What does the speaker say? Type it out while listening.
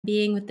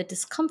being with the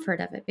discomfort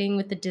of it, being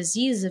with the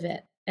disease of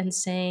it, and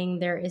saying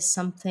there is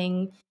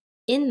something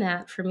in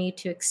that for me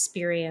to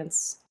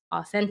experience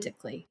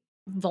authentically,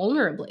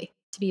 vulnerably,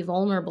 to be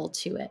vulnerable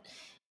to it.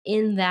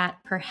 In that,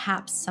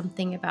 perhaps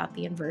something about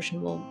the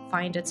inversion will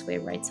find its way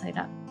right side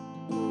up.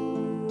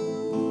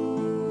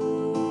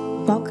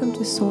 Welcome to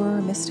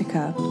Soror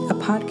Mystica, a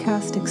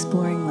podcast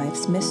exploring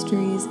life's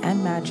mysteries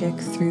and magic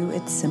through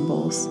its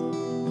symbols.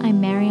 I'm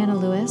Mariana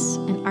Lewis,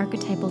 an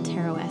archetypal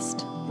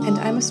tarotist. And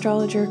I'm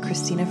astrologer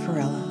Cristina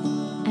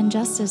Farella. And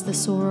just as the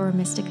Soror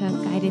Mystica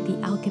guided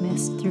the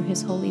alchemist through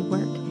his holy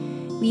work,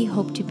 we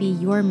hope to be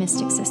your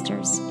mystic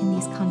sisters in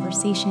these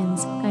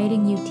conversations,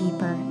 guiding you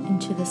deeper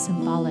into the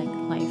symbolic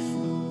life.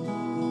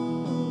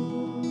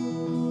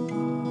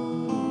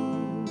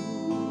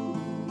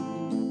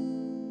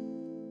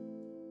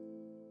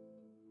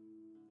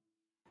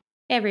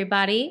 Hey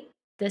everybody,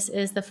 this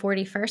is the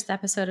 41st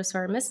episode of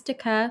Soror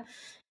Mystica,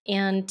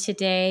 and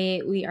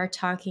today we are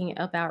talking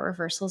about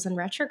reversals and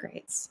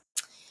retrogrades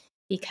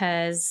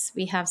because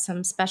we have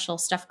some special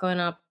stuff going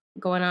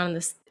on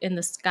in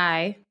the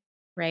sky,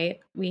 right?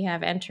 We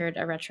have entered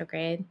a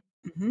retrograde.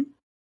 Mm-hmm.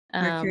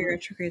 Mercury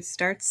retrograde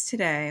starts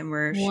today, and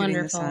we're shooting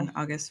this on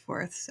August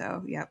 4th,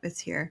 so yep, it's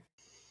here.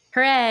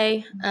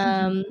 Hooray!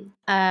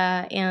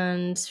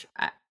 And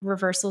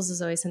reversals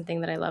is always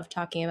something that I love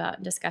talking about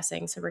and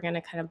discussing. So we're going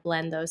to kind of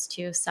blend those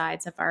two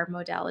sides of our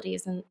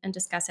modalities and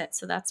discuss it.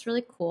 So that's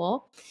really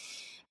cool.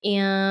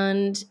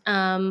 And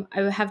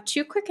I have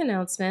two quick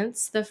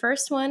announcements. The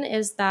first one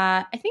is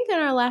that I think in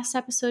our last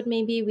episode,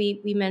 maybe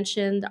we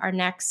mentioned our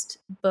next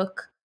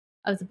book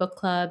of the book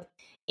club.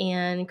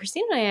 And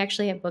Cristina and I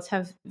actually both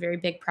have very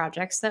big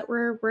projects that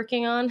we're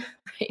working on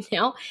right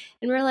now.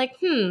 And we're like,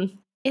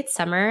 it's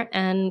summer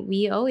and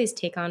we always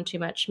take on too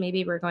much.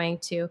 Maybe we're going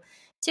to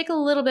take a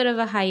little bit of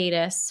a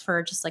hiatus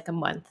for just like a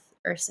month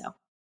or so.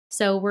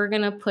 So we're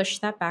going to push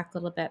that back a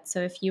little bit. So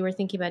if you were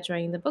thinking about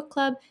joining the book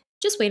club,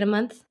 just wait a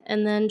month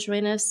and then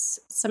join us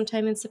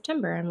sometime in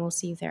September and we'll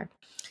see you there.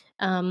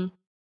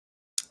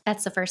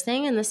 That's the first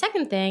thing. And the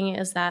second thing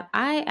is that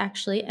I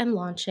actually am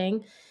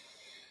launching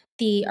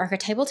the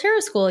Archetypal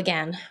Tarot School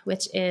again,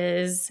 which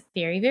is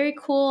very, very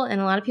cool.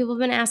 And a lot of people have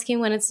been asking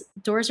when its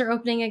doors are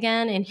opening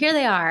again, and here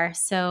they are.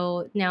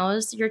 So now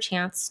is your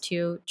chance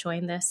to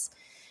join this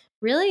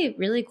really,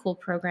 really cool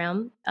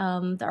program.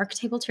 The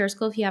Archetypal Tarot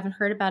School, if you haven't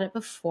heard about it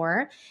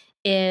before,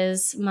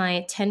 is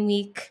my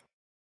 10-week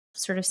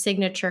sort of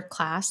signature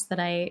class that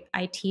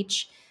I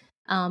teach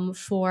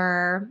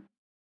for,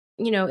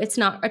 it's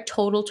not a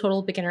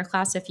total beginner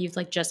class. If you've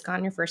like just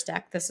gotten your first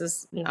deck, this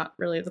is not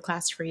really the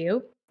class for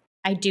you.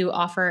 I do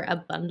offer a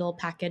bundle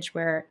package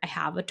where I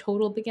have a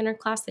total beginner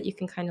class that you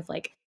can kind of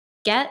like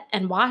get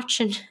and watch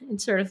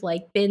and sort of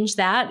like binge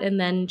that and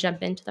then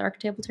jump into the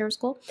Archetypal Tarot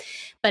School.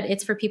 But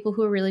it's for people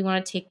who really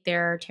want to take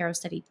their tarot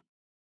study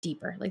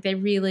deeper. Like they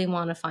really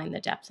want to find the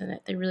depth in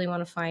it. They really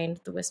want to find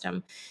the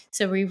wisdom.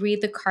 So we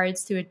read the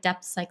cards through a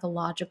depth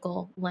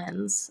psychological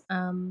lens,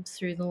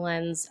 through the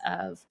lens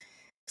of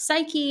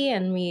psyche.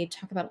 And we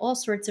talk about all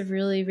sorts of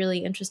really, really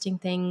interesting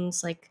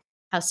things like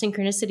how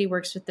synchronicity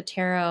works with the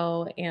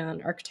tarot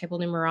and archetypal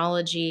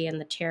numerology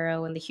and the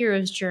tarot and the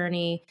hero's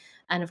journey.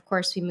 And of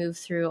course, we move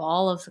through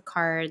all of the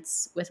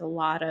cards with a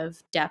lot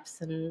of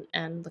depth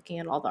and looking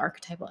at all the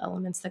archetypal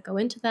elements that go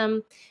into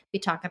them. We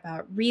talk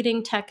about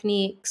reading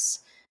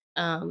techniques.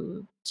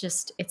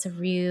 It's a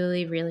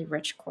really, really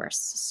rich course.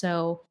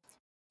 So,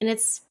 and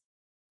it's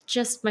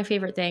just my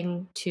favorite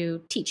thing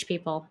to teach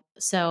people.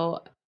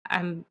 So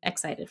I'm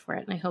excited for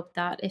it. And I hope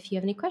that if you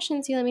have any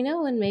questions, you let me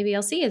know and maybe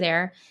I'll see you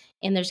there.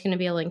 And there's going to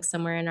be a link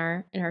somewhere in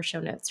our show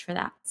notes for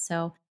that.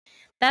 So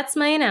that's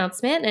my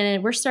announcement.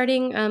 And we're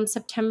starting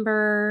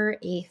September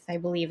 8th, I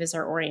believe, is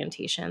our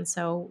orientation.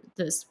 So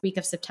this week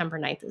of September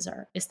 9th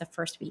is the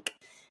first week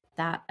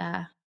that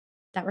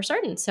we're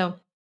starting. So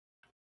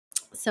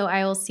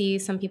I will see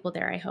some people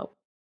there, I hope.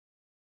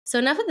 So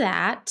enough of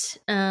that.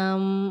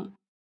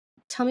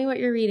 Tell me what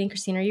you're reading,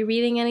 Cristina. Are you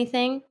reading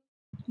anything?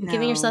 No.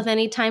 Giving yourself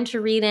any time to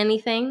read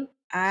anything?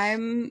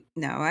 I'm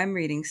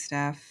reading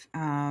stuff.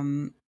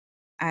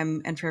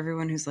 And for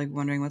everyone who's like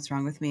wondering what's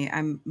wrong with me,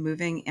 I'm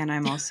moving and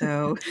I'm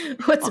also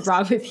what's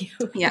wrong with you?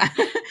 Yeah.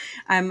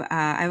 I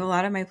have a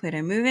lot on my plate.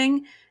 I'm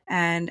moving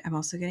and I'm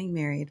also getting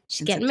married.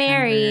 She's getting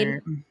married.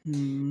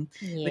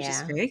 Yeah. Which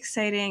is very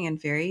exciting and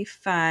very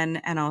fun.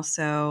 And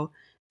also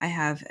I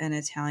have an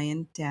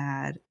Italian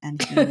dad and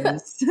he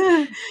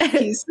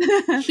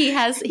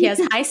has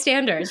high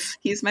standards.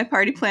 He's my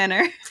party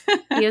planner.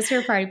 He is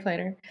your party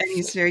planner. And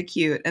he's very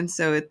cute. And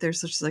so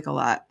there's just like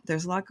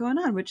there's a lot going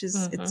on, which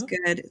is, it's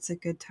good. It's a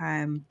good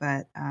time,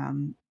 but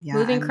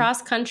moving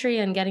cross country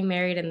and getting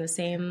married in the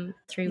same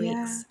 3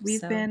 weeks.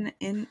 We've been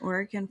in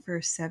Oregon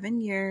for 7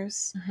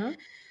 years,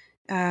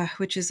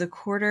 which is a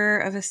quarter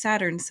of a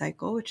Saturn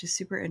cycle, which is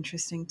super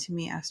interesting to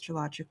me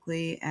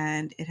astrologically.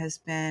 And it has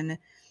been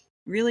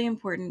really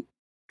important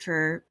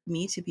for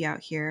me to be out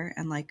here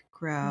and like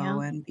grow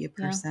and be a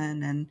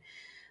person and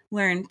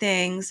learn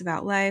things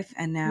about life.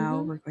 And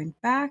now we're going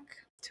back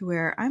to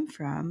where I'm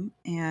from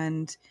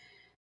and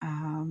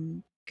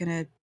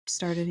gonna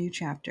start a new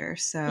chapter.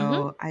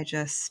 So I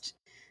just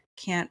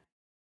can't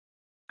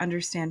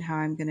understand how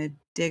I'm going to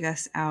dig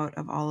us out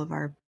of all of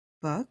our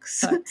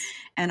books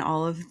and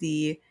all of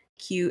the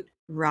cute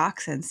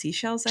rocks and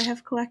seashells I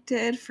have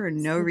collected for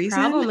no reason.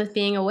 Problem with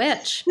being a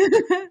witch.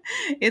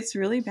 It's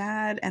really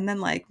bad. And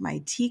then like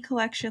my tea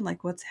collection,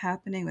 like what's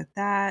happening with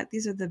that?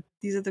 These are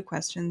the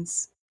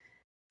questions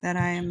that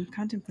I am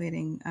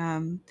contemplating.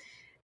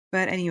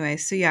 But anyway,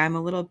 so yeah, I'm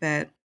a little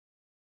bit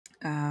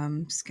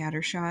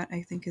scattershot,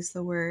 I think is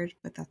the word,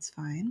 but that's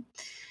fine.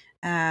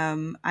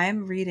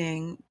 I'm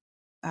reading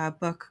a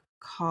book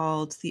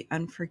called The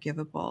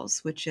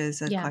Unforgivables, which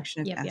is a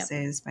collection of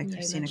essays by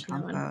Cristina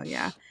Campo.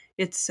 Yeah,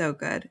 it's so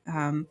good.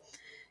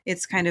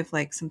 It's kind of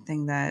like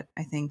something that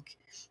I think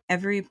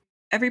every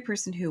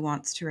person who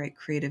wants to write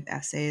creative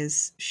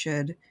essays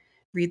should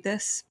read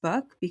this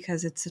book,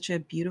 because it's such a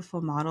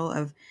beautiful model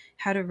of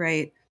how to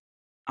write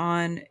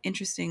on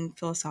interesting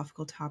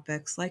philosophical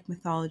topics like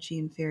mythology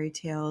and fairy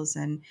tales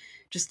and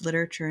just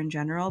literature in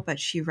general. But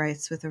she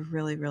writes with a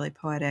really, really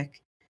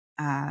poetic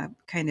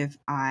kind of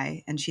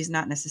eye, and she's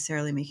not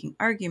necessarily making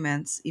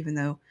arguments, even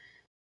though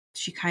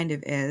she kind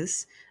of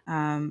is.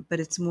 But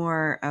it's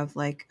more of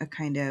like a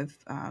kind of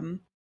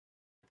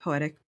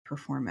poetic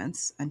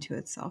performance unto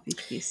itself,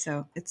 each piece.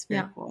 So it's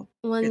very cool.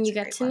 When you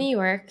get to New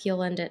York, you'll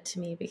lend it to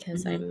me,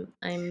 because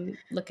I'm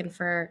looking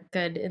for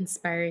good,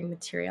 inspiring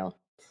material.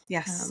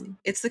 Yes,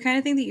 it's the kind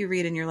of thing that you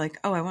read and you're like,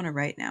 oh, I want to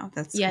write now.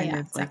 That's kind of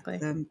exactly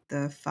like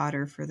the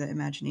fodder for the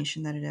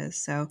imagination that it is.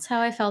 So that's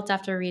how I felt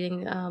after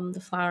reading The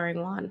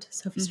Flowering Wand,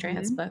 Sophie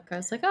Strand's book. I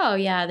was like, oh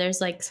yeah,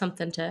 there's like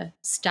something to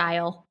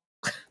style.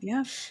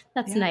 Yeah,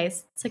 that's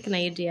nice. It's like an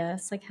idea.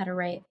 It's like how to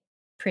write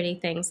pretty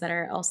things that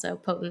are also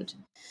potent.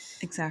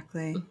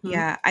 Exactly.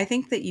 Yeah, I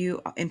think that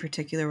you in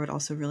particular would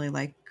also really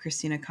like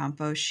Cristina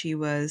Campo. She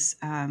is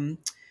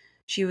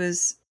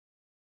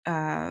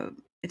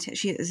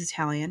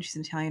Italian. She's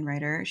an Italian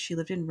writer. She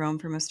lived in Rome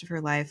for most of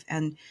her life,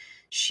 and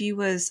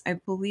I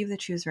believe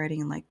that she was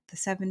writing in like the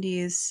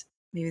 70s,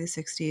 maybe the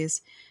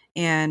 60s,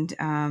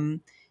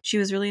 and she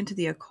was really into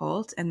the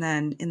occult, and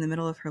then in the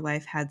middle of her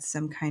life had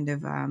some kind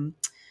of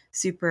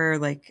super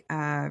like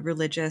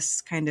religious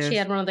kind of. She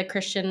had one of the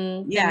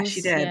Christian things. Yeah, she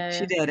did.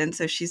 She did. And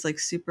so she's like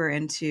super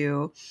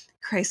into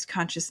Christ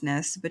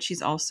consciousness, but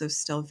she's also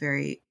still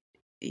very,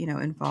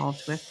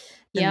 involved with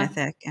the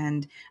mythic.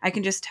 And I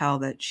can just tell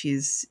that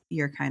she's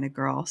your kind of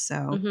girl.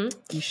 So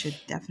you should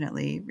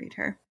definitely read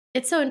her.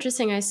 It's so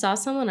interesting. I saw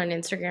someone on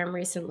Instagram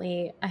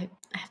recently. I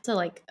have to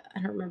I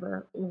don't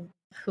remember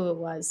who it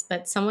was,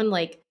 but someone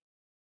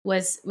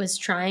was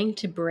trying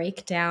to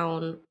break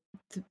down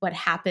what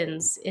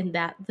happens in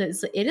that.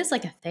 It is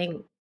like a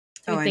thing.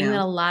 I think that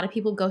a lot of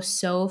people go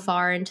so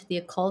far into the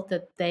occult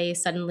that they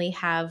suddenly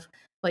have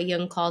what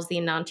Jung calls the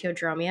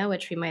enantiodromia,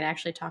 which we might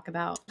actually talk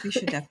about. We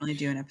should definitely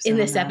do an episode in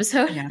this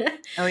episode. Yeah.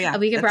 Oh yeah,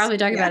 we could probably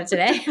talk about it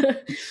today.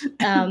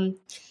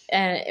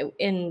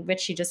 In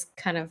which you just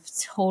kind of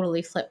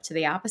totally flip to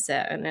the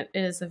opposite, and it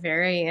is a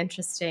very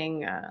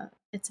interesting.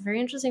 It's a very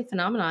interesting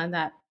phenomenon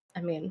that,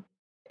 I mean,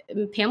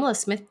 Pamela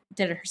Smith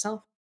did it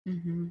herself.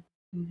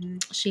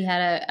 She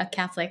had a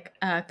Catholic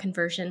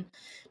conversion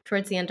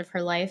towards the end of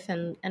her life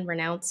and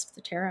renounced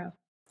the tarot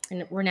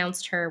and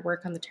renounced her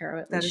work on the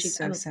tarot. That is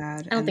so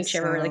sad. I don't think she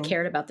ever really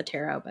cared about the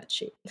tarot, but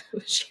she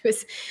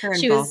was her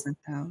involvement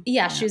though.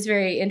 Yeah, she was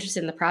very interested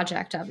in the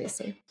project,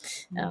 obviously.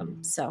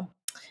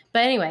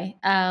 But anyway,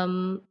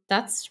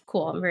 that's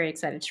cool. I'm very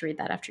excited to read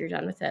that after you're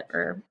done with it,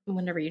 or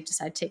whenever you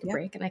decide to take a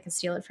break and I can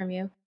steal it from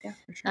you. Yeah,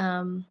 for sure.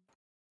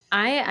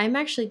 I'm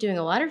actually doing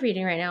a lot of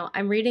reading right now.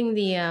 I'm reading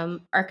the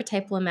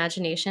Archetypal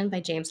Imagination by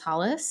James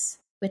Hollis,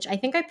 which I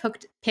think I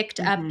picked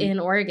up in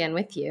Oregon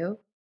with you.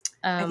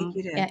 I think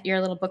you did. At your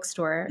little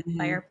bookstore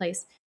by our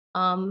place.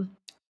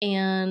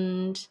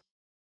 And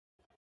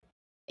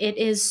it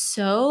is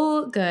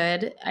so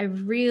good. I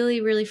really,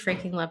 really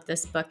freaking love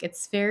this book.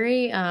 It's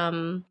very...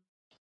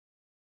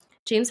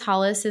 James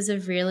Hollis is a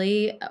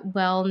really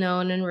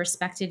well-known and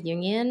respected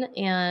Jungian,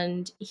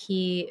 and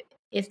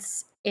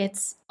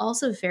it's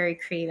also very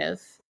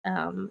creative.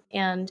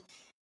 And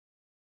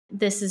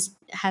this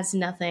has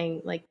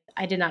nothing, like,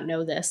 I did not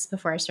know this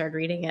before I started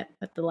reading it,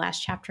 but the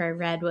last chapter I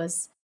read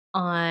was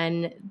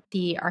on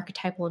the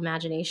archetypal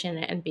imagination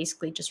and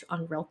basically just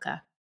on Rilke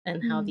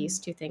and how these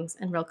two things,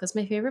 and Rilke's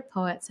my favorite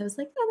poet. So I was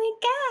like, oh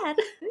my God,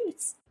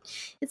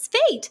 it's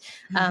fate.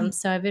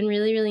 So I've been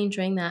really, really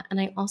enjoying that. And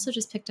I also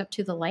just picked up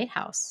To the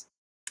Lighthouse.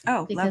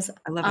 Oh, because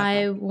I love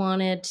I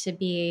wanted to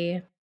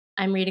be,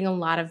 I'm reading a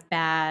lot of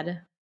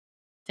bad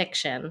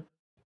fiction,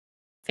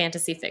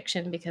 fantasy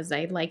fiction, because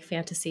I like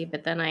fantasy,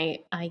 but then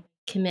I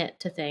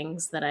commit to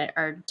things that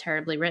are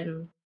terribly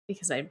written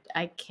because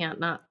I can't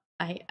not,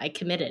 I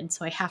committed,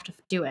 so I have to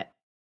do it.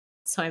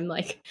 So I'm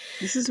like,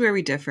 this is where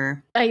we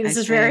differ. This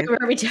is where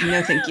we differ.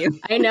 No, thank you.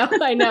 I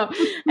know.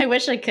 I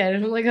wish I could.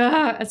 I'm like,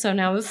 so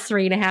now it's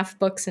 3.5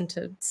 books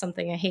into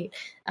something I hate.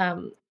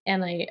 And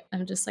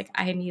I'm just like,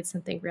 I need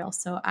something real.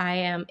 So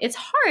it's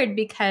hard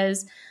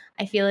because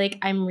I feel like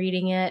I'm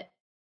reading it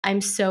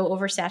I'm so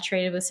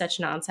oversaturated with such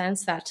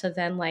nonsense that to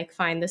then like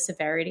find the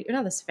severity,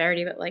 not the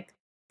severity, but like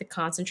the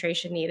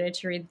concentration needed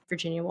to read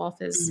Virginia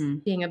Woolf is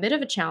being a bit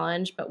of a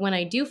challenge. But when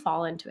I do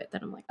fall into it,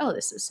 then I'm like, oh,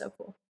 this is so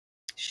cool.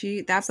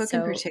 That book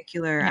in So,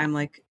 particular,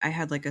 yeah. I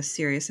had like a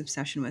serious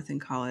obsession with in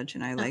college,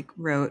 and I like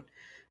wrote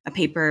a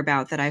paper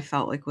about that I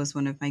felt like was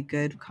one of my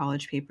good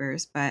college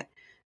papers, but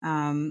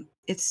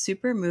it's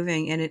super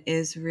moving and it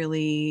is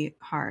really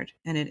hard,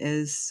 and it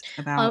is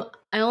about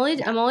I'm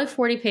only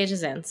 40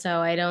 pages in,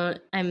 so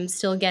I'm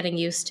still getting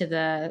used to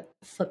the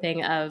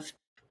flipping of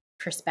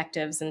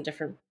perspectives and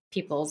different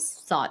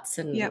people's thoughts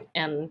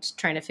and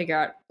trying to figure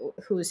out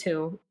who's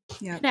who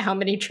and how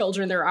many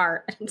children there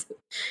are.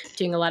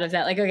 Doing a lot of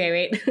that, like, okay,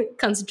 wait,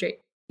 concentrate,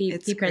 be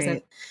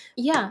present.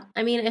 Yeah,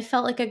 I mean, it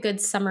felt like a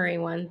good summary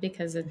one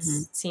because it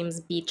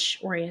seems beach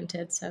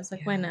oriented. So I was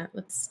like, why not?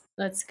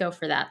 Let's go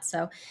for that.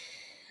 So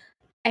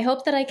I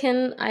hope that I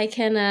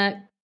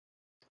can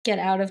get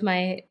out of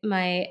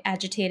my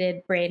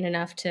agitated brain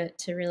enough to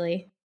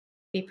really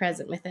be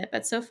present with it.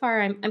 But so far,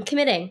 I'm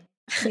committing.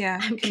 Yeah,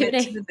 I'm commit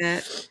committing to the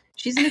bit.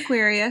 She's an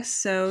Aquarius,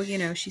 so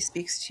she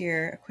speaks to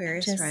your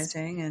Aquarius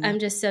rising. And I'm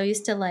just so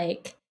used to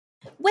like,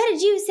 what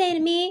did you say to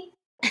me?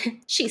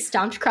 She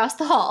stomped across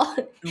the hall.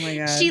 Oh my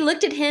God. She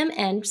looked at him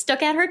and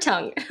stuck out her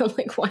tongue. I'm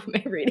like, why am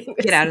I reading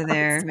this? Get out of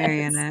there,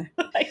 Mariana.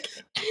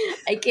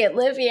 I can't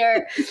live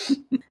here.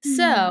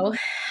 So,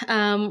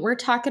 we're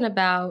talking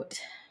about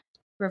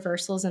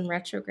reversals and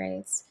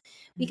retrogrades.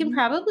 We can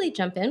probably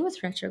jump in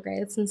with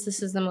retrogrades since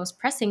this is the most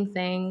pressing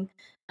thing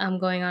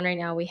going on right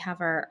now. We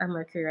have our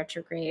Mercury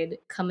retrograde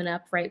coming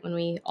up right when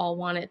we all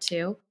want it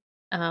to.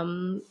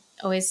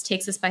 Always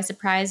takes us by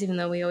surprise, even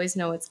though we always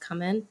know it's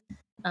coming.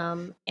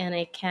 And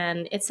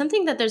it's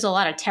something that there's a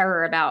lot of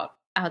terror about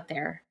out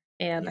there.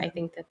 And I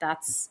think that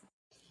that's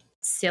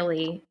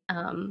silly.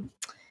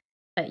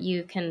 But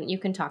you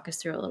can talk us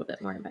through a little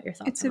bit more about your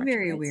thoughts. It's a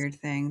very weird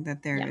thing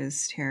that there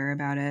is terror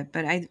about it.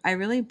 But I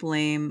really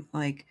blame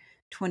like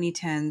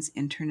 2010's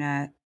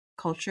internet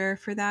culture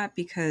for that,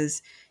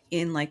 because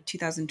in like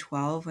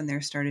 2012, when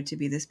there started to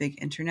be this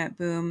big internet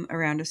boom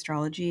around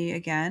astrology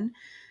again,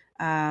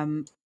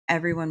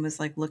 everyone was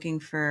like looking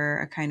for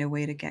a kind of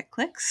way to get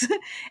clicks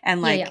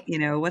and like,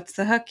 what's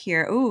the hook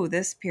here? Oh,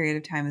 this period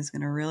of time is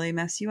going to really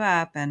mess you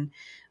up. And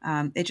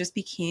it just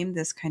became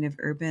this kind of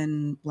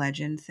urban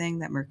legend thing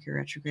that Mercury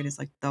retrograde is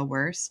like the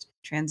worst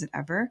transit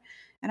ever.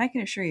 And I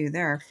can assure you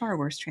there are far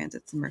worse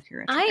transits than Mercury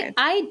retrograde.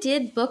 I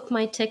did book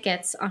my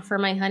tickets for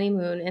my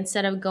honeymoon.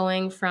 Instead of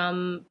going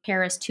from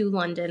Paris to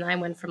London, I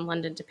went from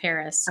London to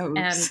Paris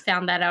and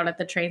found that out at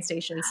the train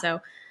station.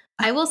 So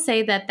I will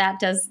say that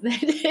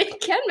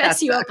it can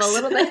mess you up a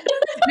little bit.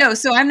 No,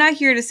 so I'm not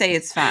here to say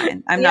it's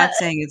fine. I'm not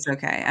saying it's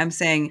okay. I'm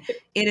saying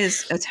it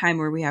is a time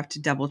where we have to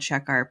double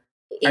check our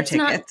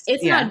tickets.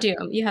 It's not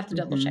doom. You have to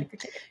double check your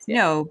tickets. Yeah.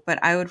 No,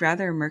 but I would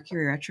rather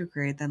Mercury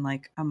retrograde than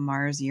like a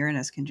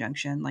Mars-Uranus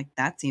conjunction. Like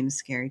that seems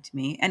scary to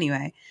me.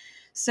 Anyway,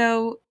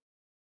 so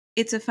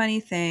it's a funny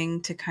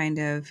thing to kind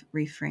of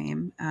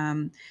reframe.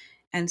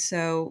 And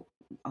so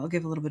I'll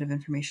give a little bit of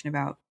information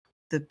about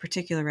the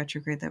particular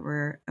retrograde that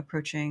we're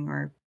approaching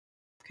or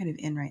kind of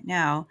in right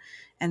now,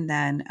 and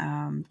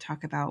then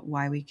talk about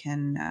why we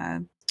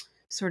can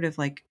sort of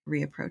like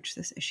reapproach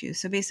this issue.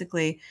 So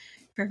basically,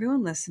 for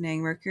everyone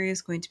listening, Mercury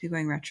is going to be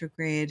going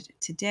retrograde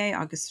today,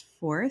 August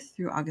 4th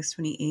through August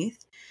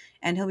 28th,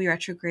 and he'll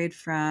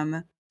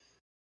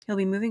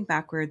be moving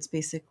backwards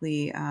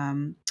basically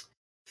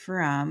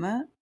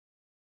from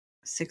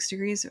 6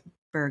 degrees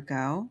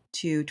Virgo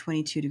to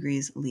 22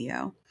 degrees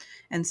Leo.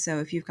 And so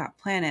if you've got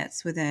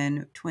planets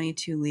within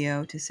 22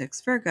 Leo to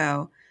 6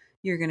 Virgo,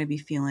 you're going to be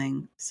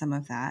feeling some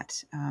of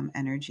that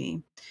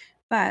energy.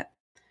 But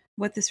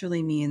what this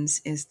really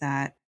means is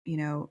that,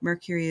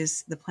 Mercury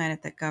is the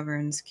planet that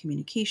governs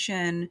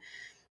communication,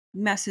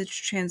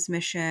 message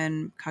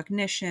transmission,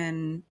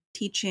 cognition,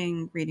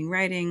 teaching, reading,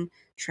 writing,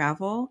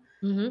 travel,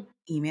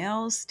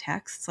 emails,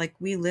 texts. Like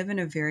we live in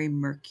a very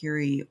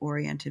Mercury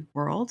oriented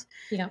world.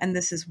 Yeah. And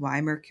this is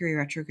why Mercury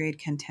retrograde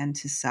can tend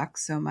to suck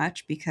so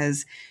much,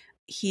 because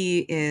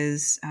he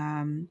is,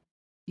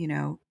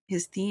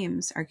 his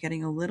themes are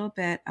getting a little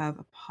bit of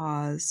a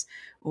pause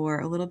or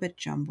a little bit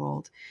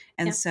jumbled.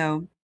 And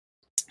so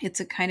it's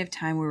a kind of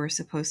time where we're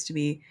supposed to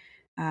be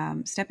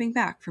stepping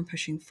back from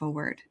pushing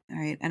forward.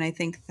 Right. And I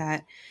think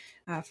that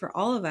for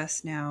all of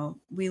us now,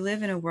 we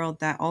live in a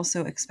world that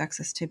also expects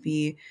us to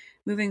be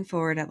moving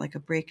forward at like a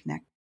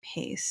breakneck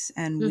pace.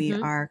 And we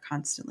are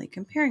constantly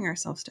comparing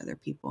ourselves to other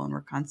people, and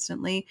we're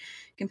constantly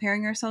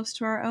comparing ourselves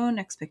to our own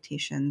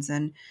expectations.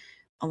 And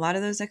a lot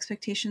of those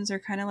expectations are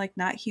kind of like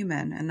not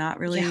human and not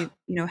really,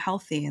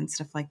 healthy and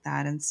stuff like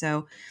that. And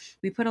so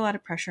we put a lot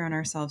of pressure on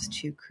ourselves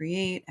to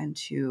create and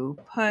to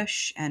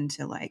push and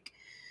to like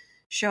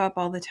show up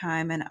all the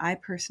time. And I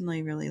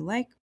personally really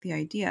like the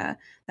idea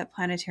that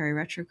planetary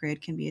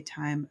retrograde can be a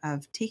time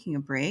of taking a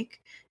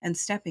break and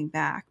stepping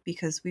back,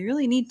 because we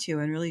really need to,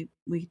 and really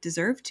we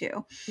deserve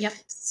to. Yep.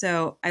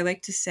 So I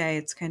like to say,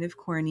 it's kind of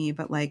corny,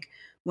 but like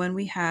when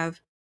we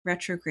have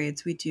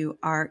retrogrades, we do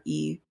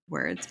RE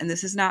words. And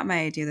this is not my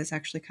idea. This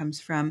actually comes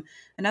from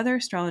another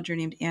astrologer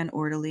named Anne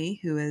Orderly,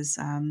 who is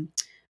a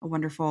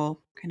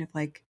wonderful kind of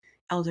like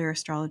elder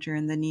astrologer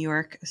in the New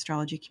York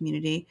astrology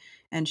community.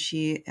 And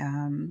she,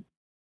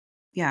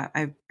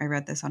 I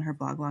read this on her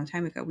blog a long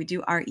time ago. We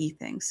do RE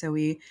things. So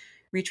we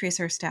retrace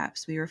our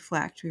steps, we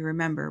reflect, we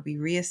remember, we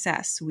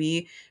reassess,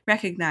 we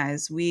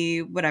recognize,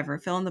 we whatever,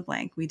 fill in the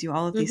blank. We do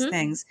all of these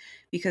things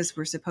because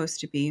we're supposed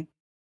to be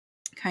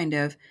kind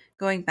of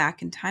going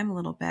back in time a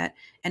little bit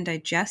and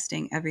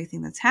digesting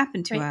everything that's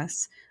happened to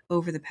us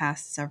over the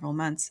past several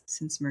months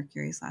since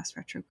Mercury's last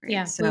retrograde.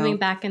 Yeah, so, moving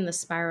back in the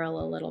spiral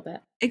a little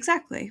bit.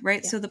 Exactly,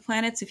 right? Yeah. So the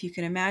planets, if you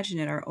can imagine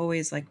it, are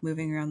always like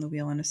moving around the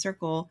wheel in a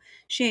circle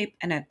shape.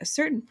 And at a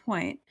certain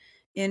point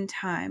in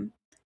time,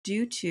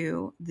 due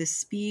to the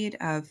speed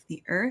of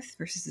the Earth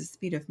versus the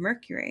speed of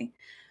Mercury,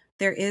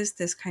 there is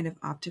this kind of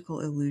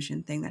optical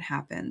illusion thing that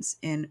happens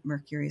in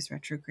Mercury's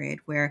retrograde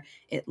where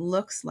it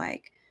looks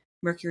like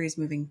Mercury is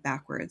moving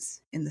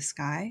backwards in the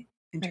sky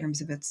in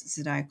terms of its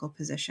zodiacal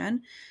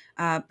position.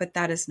 But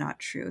that is not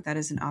true. That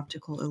is an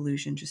optical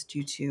illusion just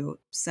due to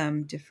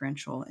some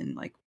differential in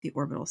like the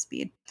orbital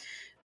speed.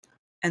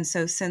 And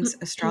so since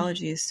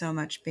astrology is so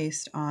much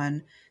based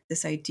on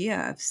this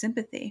idea of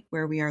sympathy,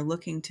 where we are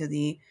looking to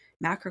the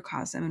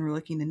macrocosm and we're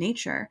looking to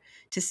nature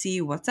to see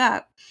what's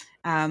up,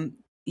 and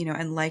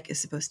like is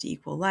supposed to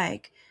equal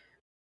like,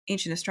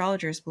 ancient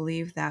astrologers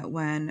believed that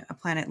when a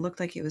planet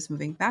looked like it was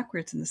moving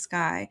backwards in the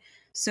sky,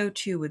 so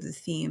too would the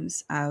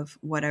themes of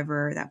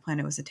whatever that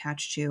planet was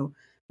attached to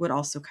would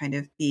also kind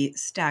of be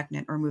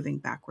stagnant or moving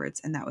backwards.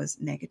 And that was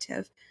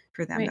negative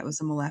for them. That was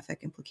a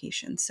malefic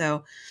implication.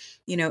 So,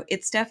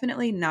 it's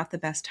definitely not the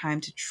best time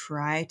to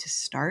try to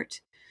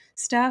start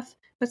stuff,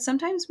 but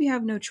sometimes we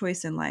have no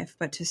choice in life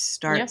but to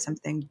start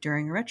something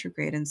during a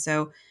retrograde. And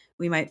so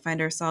we might find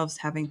ourselves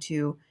having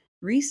to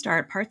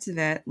restart parts of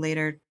it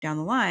later down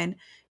the line,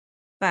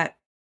 but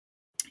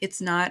it's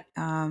not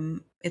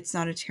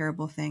a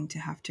terrible thing to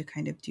have to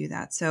kind of do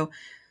that. So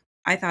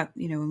I thought,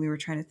 when we were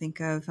trying to think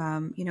of,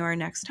 our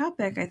next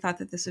topic, I thought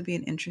that this would be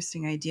an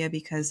interesting idea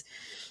because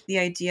the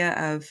idea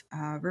of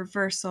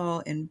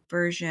reversal,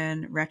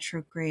 inversion,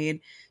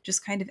 retrograde,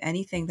 just kind of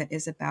anything that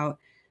is about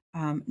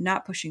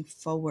not pushing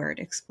forward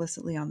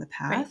explicitly on the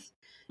path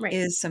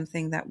is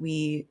something that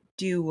we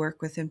do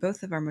work with in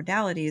both of our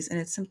modalities. And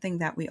it's something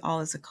that we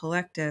all as a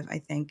collective, I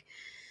think,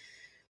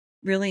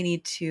 really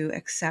need to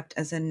accept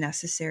as a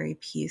necessary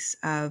piece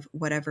of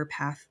whatever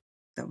path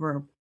that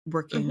we're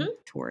working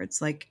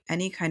towards. Like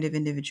any kind of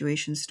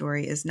individuation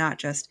story is not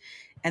just,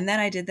 and then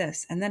I did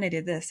this, and then I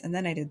did this, and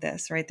then I did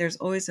this, right? There's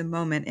always a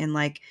moment in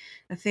like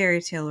a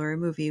fairy tale or a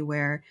movie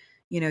where,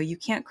 you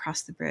can't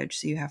cross the bridge.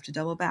 So you have to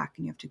double back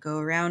and you have to go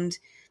around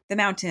the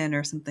mountain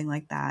or something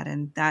like that.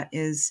 And that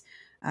is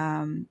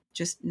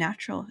just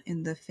natural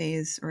in the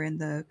phase or in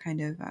the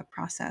kind of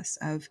process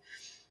of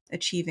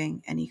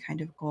achieving any kind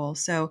of goal.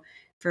 So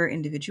for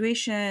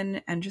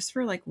individuation and just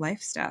for like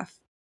life stuff,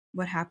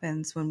 what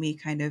happens when we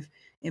kind of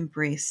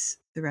embrace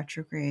the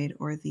retrograde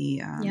or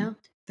the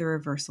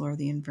reversal or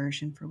the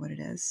inversion for what it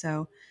is.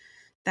 So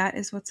that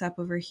is what's up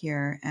over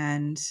here.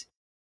 And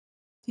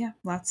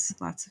lots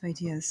of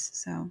ideas.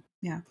 So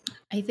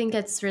I think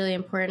it's really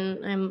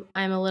important.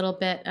 I'm a little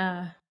bit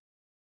I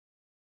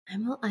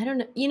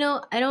don't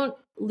know.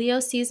 Leo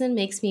season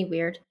makes me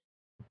weird.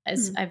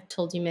 As I've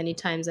told you many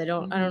times, I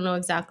don't know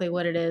exactly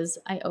what it is.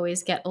 I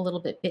always get a little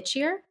bit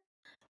bitchier.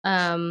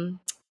 And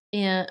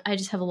I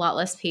just have a lot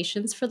less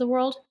patience for the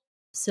world.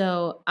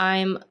 So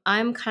I'm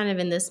kind of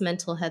in this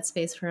mental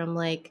headspace where I'm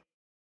like,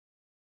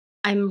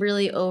 I'm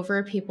really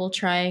over people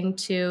trying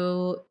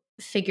to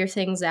figure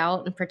things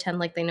out and pretend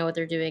like they know what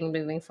they're doing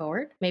moving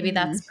forward. Maybe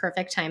that's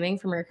perfect timing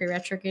for Mercury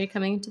retrograde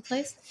coming into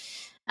place.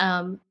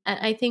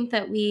 I think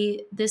that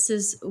this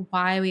is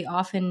why we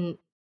often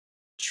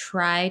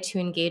try to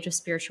engage with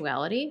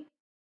spirituality,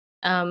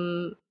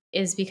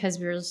 is because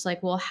we're just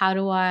like, well, how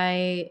do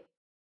I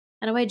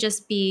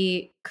just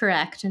be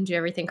correct and do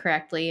everything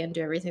correctly and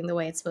do everything the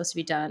way it's supposed to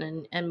be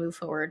done and move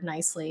forward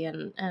nicely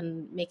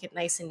and make it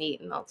nice and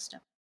neat and all this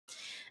stuff.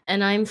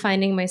 And I'm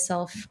finding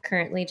myself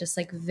currently just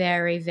like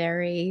very,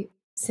 very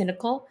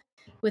cynical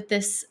with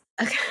this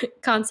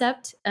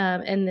concept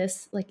and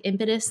this like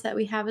impetus that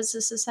we have as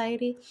a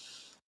society,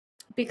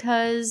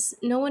 because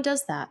no one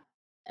does that.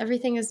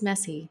 Everything is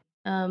messy,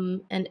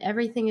 and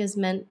everything is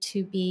meant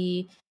to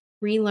be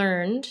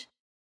relearned.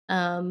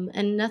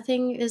 And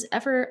nothing is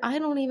ever, I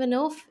don't even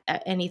know if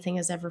anything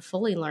is ever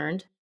fully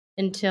learned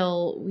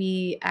until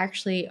we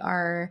actually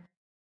are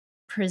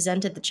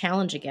presented the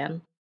challenge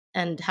again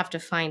and have to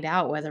find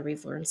out whether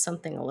we've learned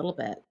something a little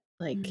bit.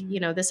 Like,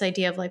 this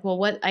idea of like, well,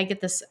 what I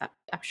get this,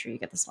 I'm sure you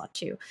get this a lot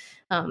too.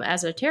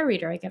 As a tarot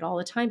reader, I get all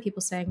the time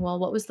people saying, well,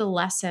 what was the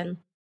lesson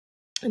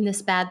in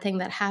this bad thing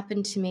that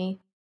happened to me?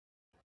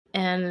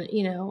 And,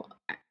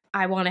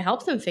 I want to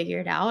help them figure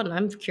it out, and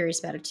I'm curious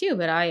about it too.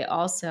 But I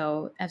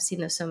also have seen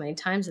this so many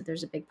times that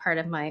there's a big part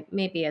of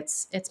maybe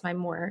it's my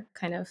more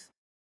kind of,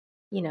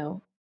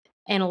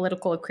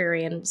 analytical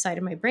Aquarian side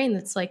of my brain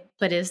that's like,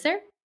 but is there?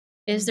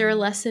 Is there a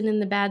lesson in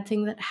the bad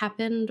thing that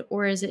happened,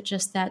 or is it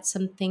just that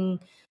something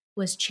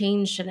was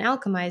changed and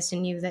alchemized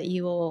in you that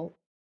you will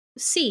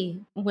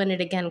see when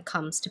it again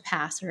comes to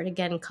pass, or it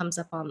again comes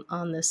up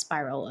on the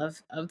spiral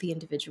of the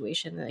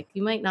individuation? Like,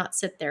 you might not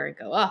sit there and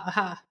go, oh,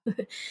 haha,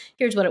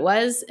 here's what it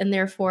was, and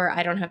therefore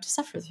I don't have to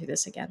suffer through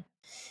this again.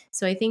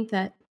 So I think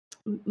that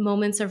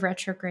moments of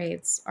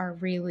retrogrades are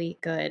really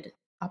good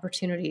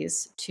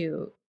opportunities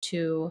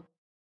to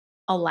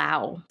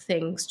allow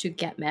things to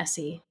get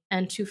messy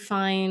and to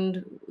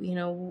find,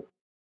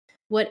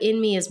 what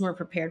in me is more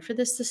prepared for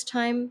this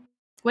time,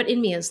 what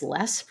in me is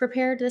less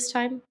prepared this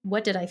time,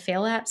 what did I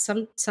fail at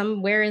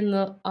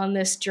somewhere on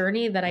this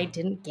journey that I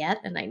didn't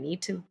get and I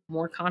need to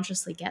more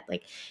consciously get.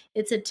 Like,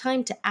 it's a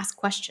time to ask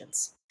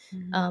questions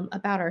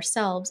about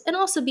ourselves, and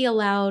also be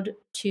allowed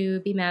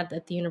to be mad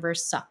that the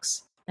universe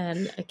sucks.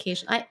 And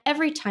occasionally,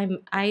 every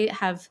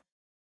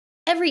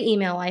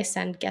email I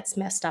send gets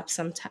messed up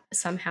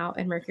somehow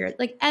in Mercury.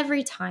 Like,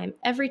 every time.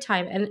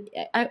 And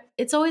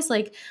it's always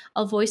like,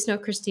 I'll voice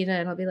note Cristina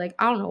and I'll be like,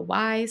 I don't know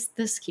why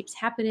this keeps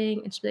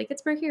happening. And she'll be like,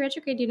 it's Mercury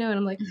retrograde, And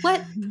I'm like,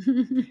 what?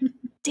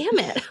 Damn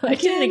it. I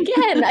did it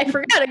again. I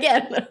forgot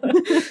again.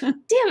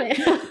 Damn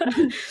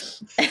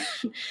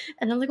it.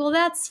 And I'm like, well,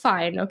 that's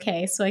fine.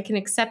 Okay. So I can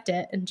accept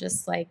it and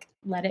just like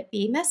let it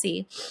be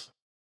messy.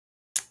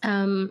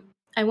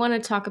 I want to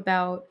talk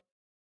about,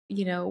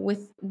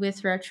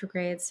 with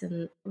retrogrades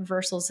and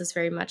reversals is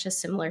very much a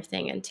similar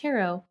thing in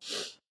tarot.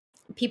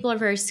 People are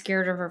very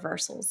scared of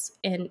reversals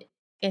in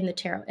the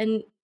tarot.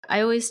 And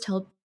I always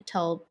tell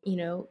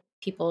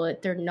people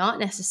that they're not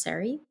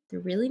necessary. They're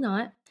really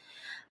not.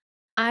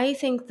 I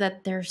think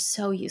that they're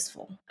so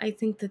useful. I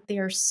think that they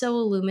are so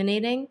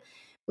illuminating.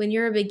 When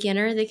you're a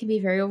beginner, they can be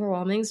very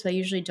overwhelming. So I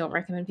usually don't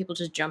recommend people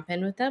just jump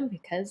in with them,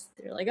 because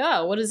they're like,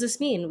 oh, what does this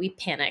mean? We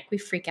panic. We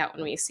freak out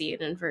when we see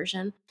an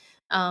inversion.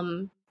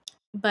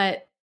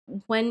 But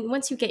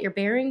once you get your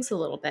bearings a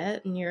little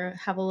bit and you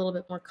have a little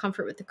bit more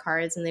comfort with the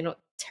cards, and they don't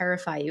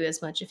terrify you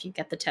as much, if you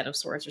get the 10 of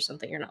Swords or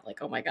something, you're not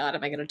like, oh my God,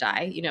 am I going to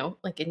die?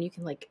 And you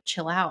can like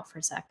chill out for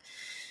a sec.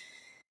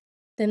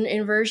 Then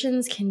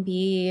inversions can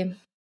be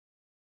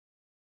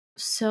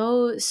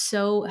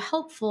so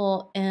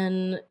helpful.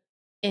 And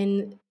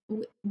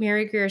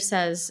Mary Greer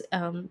says,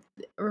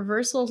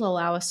 reversals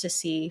allow us to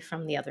see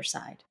from the other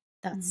side.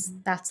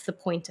 That's the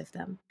point of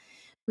them.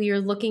 We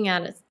are looking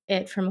at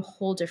it from a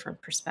whole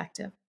different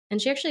perspective.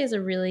 And she actually has a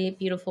really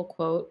beautiful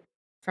quote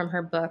from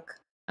her book.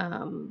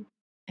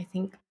 I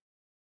think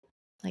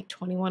like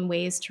 21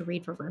 ways to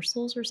read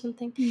reversals or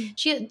something.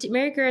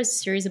 Mary Greer has a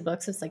series of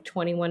books. It's like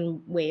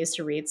 21 ways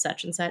to read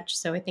such and such.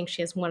 So I think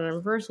she has one on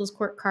reversals,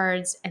 court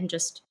cards, and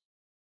just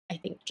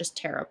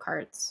tarot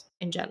cards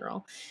in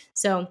general.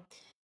 So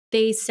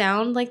they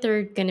sound like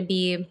they're going to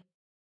be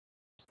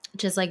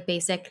just like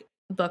basic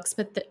books,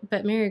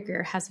 but Mary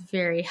Greer has a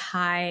very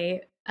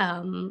high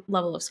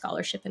level of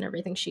scholarship in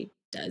everything she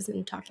does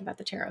in talking about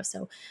the tarot.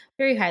 So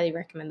very highly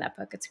recommend that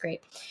book. It's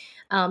great.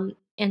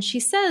 And she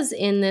says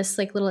in this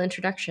like little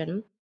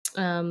introduction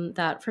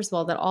that, first of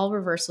all, that all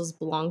reversals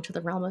belong to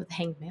the realm of the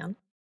hanged man,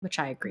 which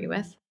I agree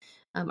with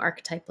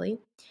archetypally.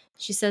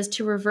 She says,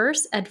 to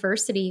reverse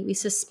adversity, we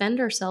suspend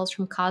ourselves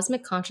from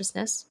cosmic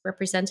consciousness,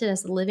 represented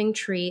as the living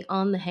tree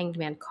on the hanged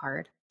man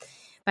card,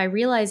 by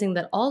realizing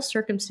that all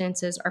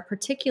circumstances are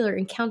particular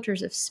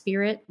encounters of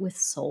spirit with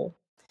soul.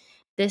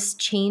 This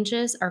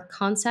changes our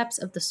concepts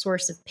of the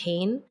source of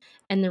pain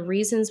and the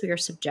reasons we are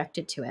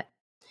subjected to it.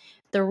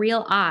 The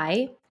real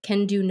I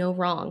can do no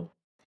wrong.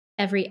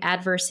 Every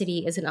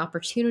adversity is an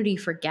opportunity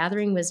for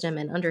gathering wisdom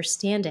and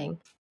understanding,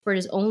 for it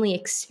is only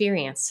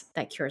experience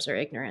that cures our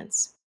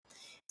ignorance.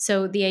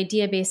 So the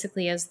idea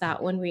basically is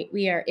that when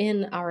we are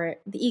in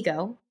the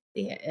ego,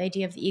 the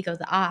idea of the ego,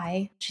 the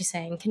I, she's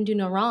saying, can do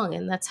no wrong.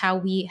 And that's how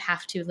we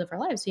have to live our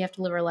lives. We have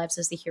to live our lives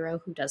as the hero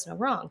who does no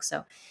wrong.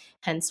 So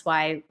hence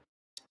why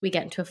we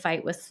get into a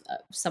fight with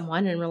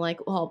someone and we're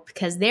like, well,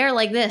 because they're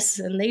like this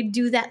and they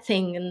do that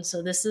thing. And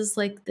so this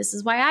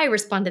is why I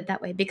responded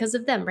that way, because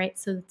of them, right?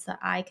 So it's the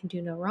I can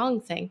do no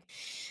wrong thing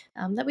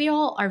that we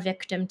all are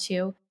victim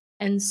to.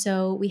 And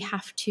so we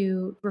have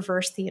to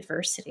reverse the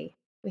adversity.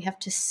 We have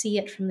to see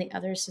it from the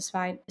other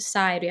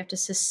side. We have to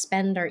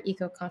suspend our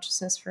ego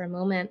consciousness for a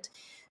moment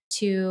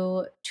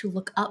to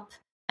look up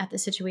at the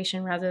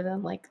situation rather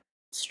than like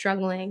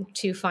struggling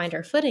to find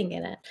our footing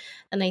in it.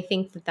 And I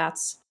think that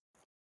that's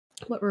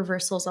what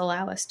reversals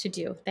allow us to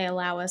do. They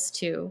allow us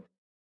to,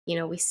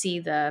 we see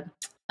the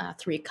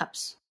 3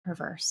 cups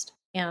reversed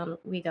and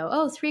we go,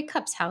 oh, 3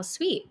 cups, how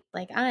sweet.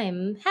 Like,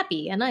 I'm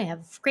happy and I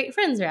have great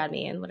friends around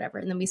me and whatever.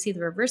 And then we see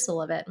the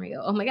reversal of it and we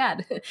go, oh my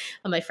God,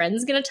 are my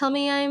friends going to tell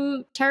me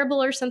I'm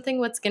terrible or something?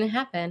 What's going to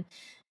happen?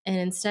 And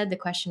instead the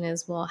question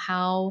is, well,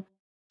 how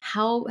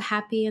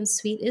happy and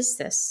sweet is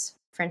this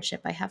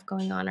friendship I have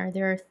going on? Are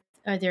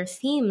there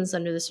themes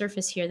under the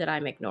surface here that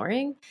I'm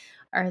ignoring?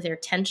 Are there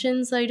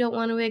tensions that I don't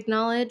want to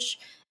acknowledge?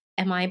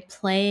 Am I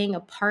playing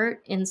a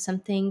part in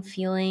something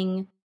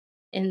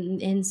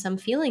in some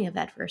feeling of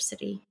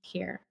adversity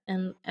here,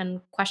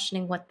 and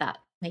questioning what that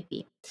might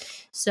be.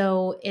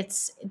 So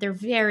they're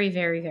very,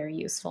 very, very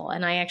useful.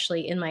 And I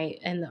actually in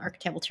the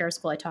archetypal tarot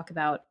school, I talk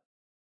about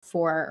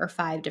 4 or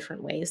 5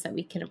 different ways that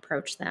we can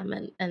approach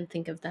them and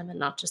think of them, and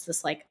not just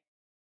this like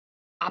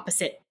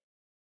opposite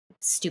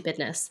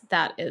stupidness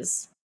that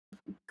is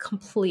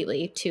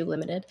completely too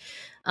limited.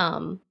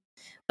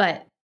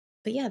 But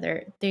yeah,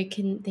 they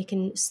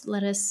can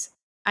let us.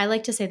 I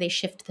like to say they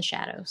shift the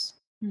shadows.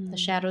 The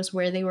shadows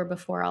where they were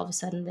before, all of a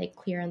sudden they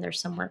clear and they're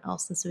somewhere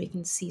else, and so we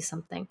can see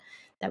something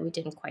that we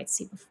didn't quite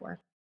see before.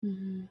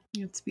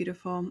 It's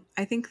beautiful.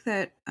 I think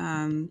that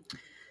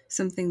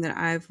something that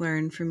I've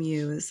learned from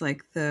you is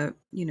like the,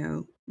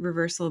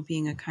 reversal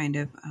being a kind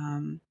of,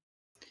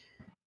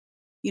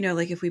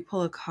 like if we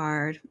pull a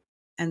card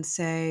and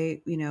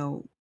say,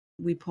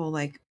 we pull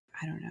like,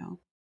 I don't know,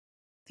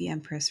 the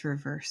Empress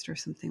reversed or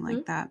something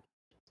like that.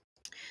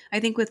 I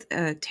think with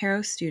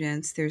tarot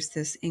students, there's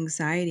this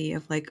anxiety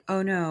of like,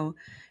 oh no,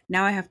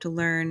 now I have to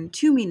learn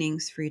 2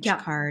 meanings for each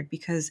card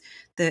because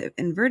the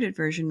inverted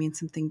version means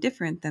something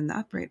different than the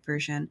upright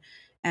version.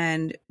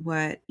 And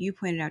what you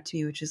pointed out to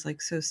me, which is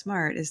like so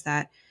smart, is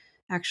that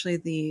actually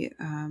the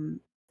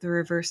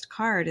reversed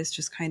card is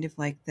just kind of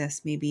like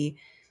this maybe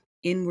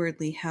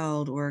inwardly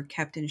held or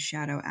kept in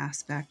shadow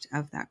aspect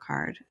of that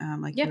card,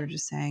 like you were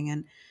just saying.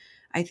 And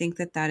I think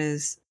that that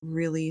is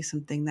really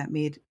something that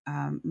made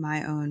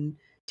my own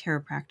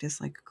tarot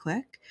practice like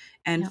click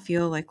and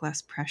feel like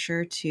less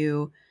pressure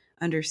to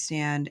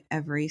understand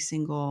every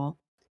single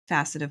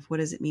facet of what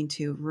does it mean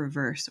to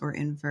reverse or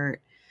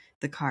invert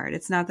the card.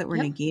 It's not that we're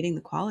negating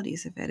the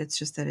qualities of it. It's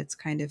just that it's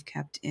kind of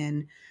kept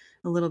in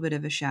a little bit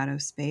of a shadow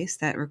space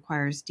that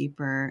requires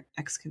deeper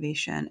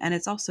excavation. And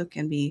it's also it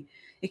can be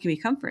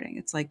comforting.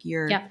 It's like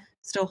you're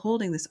still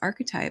holding this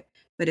archetype,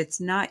 but it's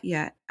not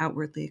yet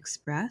outwardly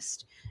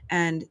expressed.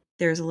 And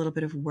there's a little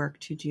bit of work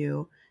to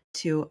do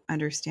to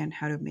understand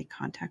how to make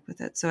contact with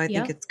it. So I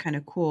think it's kind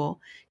of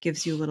cool,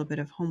 gives you a little bit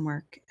of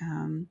homework.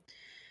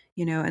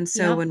 And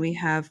so when we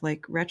have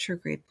like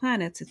retrograde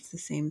planets, it's the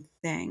same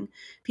thing.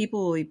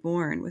 People will be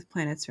born with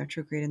planets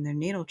retrograde in their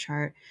natal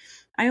chart.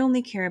 I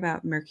only care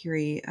about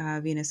Mercury,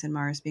 Venus, and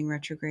Mars being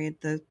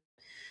retrograde. The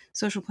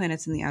social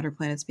planets and the outer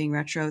planets being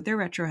retro, they're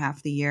retro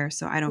half the year,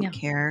 so I don't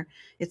care.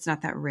 It's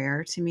not that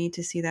rare to me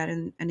to see that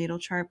in a natal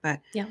chart, but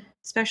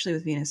especially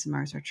with Venus and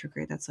Mars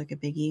retrograde, that's like a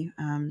biggie.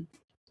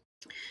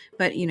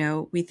 But,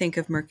 we think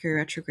of Mercury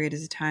retrograde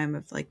as a time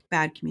of like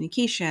bad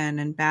communication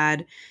and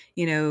bad,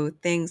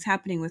 things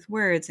happening with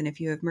words. And if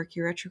you have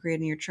Mercury retrograde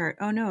in your chart,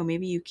 oh no,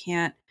 maybe you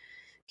can't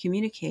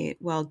communicate.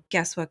 Well,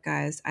 guess what,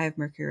 guys? I have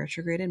Mercury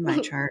retrograde in my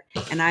chart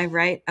and I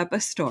write up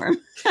a storm.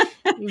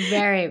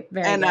 Very,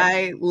 very and good.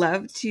 I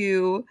love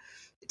to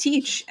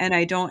teach, and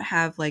I don't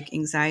have like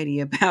anxiety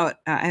about,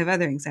 I have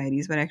other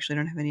anxieties, but I actually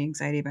don't have any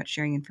anxiety about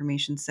sharing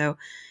information. So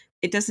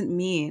it doesn't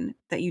mean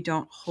that you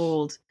don't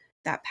hold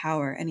that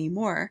power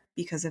anymore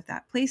because of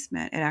that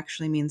placement. It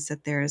actually means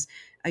that there's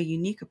a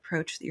unique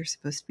approach that you're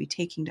supposed to be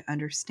taking to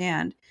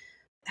understand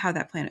how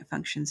that planet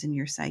functions in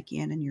your psyche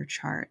and in your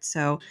chart.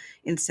 So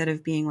instead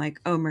of being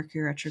like, oh,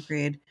 Mercury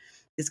retrograde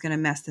is going to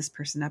mess this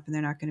person up and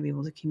they're not going to be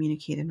able to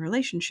communicate in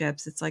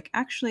relationships, it's like,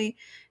 actually,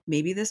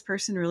 maybe this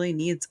person really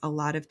needs a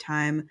lot of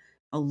time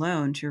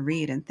alone to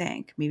read and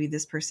think. Maybe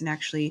this person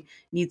actually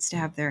needs to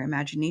have their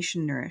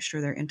imagination nourished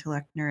or their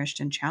intellect nourished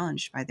and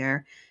challenged by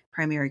their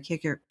primary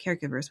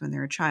caregivers when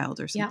they're a child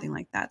or something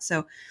like that.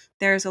 So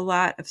there's a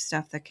lot of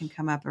stuff that can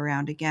come up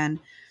around, again,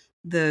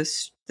 the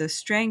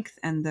strength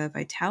and the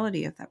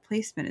vitality of that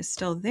placement is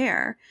still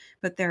there,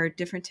 but there are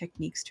different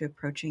techniques to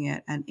approaching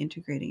it and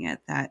integrating it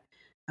that,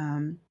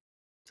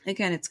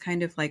 again, it's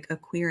kind of like a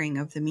queering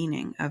of the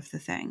meaning of the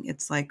thing.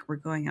 It's like we're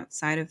going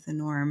outside of the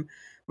norm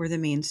or the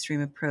mainstream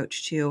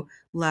approach to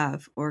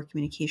love or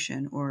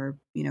communication or,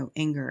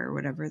 anger or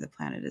whatever the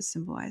planet is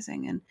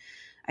symbolizing. And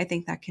I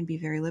think that can be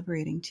very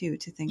liberating too,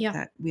 to think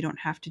that we don't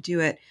have to do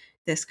it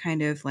this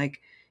kind of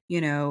like,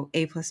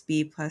 A plus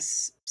B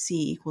plus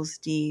C equals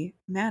D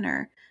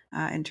manner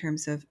in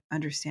terms of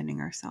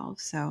understanding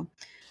ourselves. So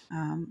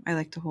I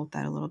like to hold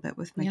that a little bit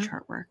with my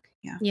chart work.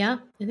 Yeah,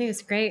 I think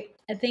it's great.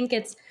 I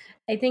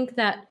think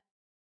that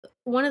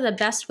one of the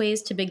best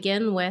ways to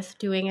begin with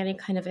doing any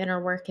kind of inner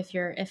work, if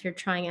you're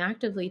trying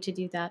actively to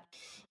do that,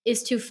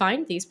 is to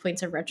find these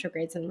points of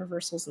retrogrades and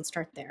reversals and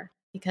start there,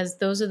 because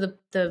those are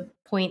the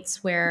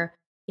points where,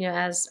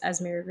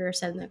 as Mary Greer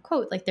said in that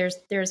quote, like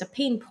there's a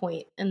pain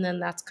point, and then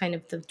that's kind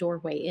of the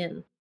doorway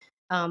in.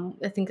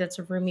 I think that's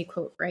a Rumi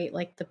quote, right?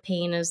 Like the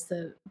pain is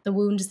the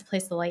wound is the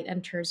place the light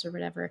enters, or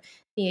whatever.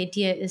 The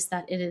idea is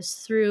that it is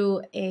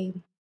through a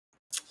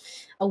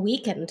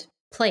weakened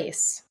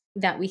place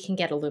that we can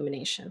get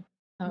illumination,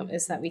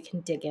 is that we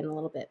can dig in a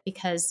little bit.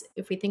 Because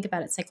if we think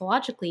about it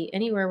psychologically,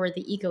 anywhere where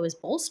the ego is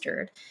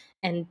bolstered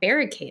and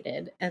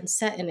barricaded and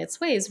set in its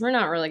ways, we're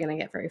not really going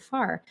to get very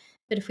far.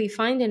 But if we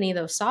find any of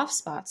those soft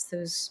spots,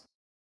 those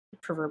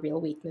proverbial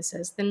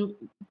weaknesses, then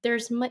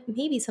there's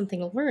maybe something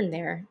to learn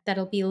there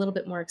that'll be a little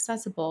bit more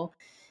accessible.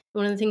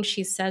 One of the things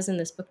she says in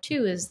this book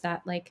too is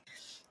that, like,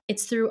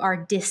 it's through our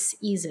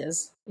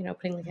diseases, you know,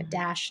 putting like a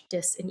dash,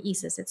 dis and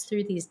eases. It's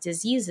through these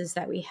diseases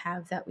that we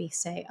have that we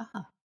say,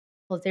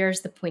 well,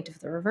 there's the point of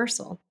the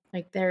reversal.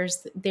 Like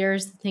there's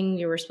the thing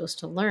you were supposed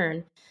to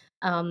learn.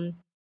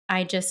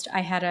 I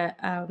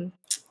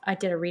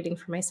did a reading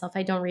for myself.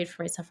 I don't read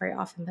for myself very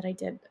often, but I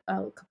did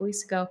a couple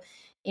weeks ago,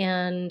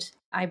 and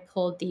I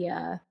pulled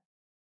the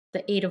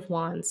Eight of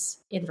Wands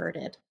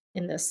inverted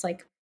in this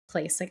like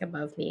place like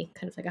above me,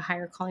 kind of like a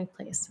higher calling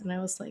place. And I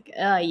was like,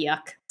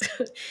 yuck.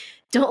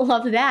 Don't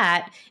love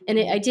that. And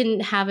I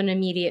didn't have an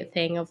immediate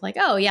thing of like,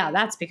 oh yeah,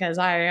 that's because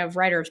I have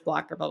writer's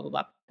block or blah, blah,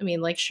 blah. I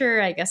mean, like,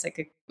 sure, I guess I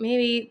could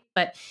maybe,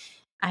 but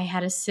I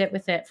had to sit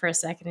with it for a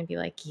second and be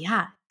like,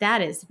 yeah,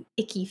 that is an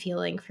icky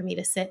feeling for me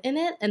to sit in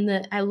it.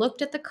 And I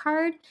looked at the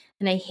card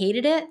and I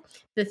hated it.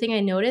 The thing I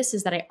noticed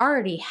is that I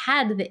already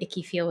had the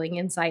icky feeling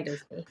inside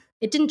of me.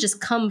 It didn't just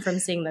come from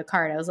seeing the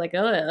card. I was like,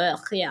 oh,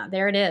 yeah,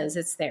 there it is.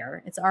 It's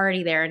there. It's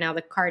already there. Now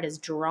the card has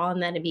drawn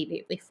that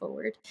immediately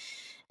forward.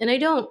 And I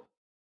don't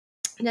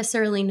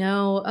necessarily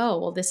know, oh,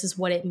 well, this is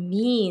what it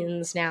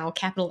means now,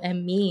 capital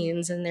M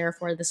means, and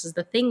therefore this is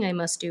the thing I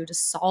must do to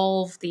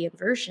solve the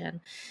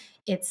inversion.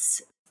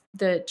 It's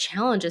the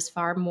challenge is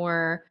far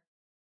more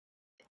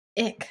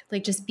ick,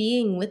 like just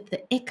being with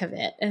the ick of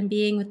it and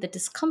being with the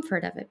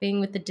discomfort of it,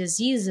 being with the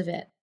disease of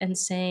it, and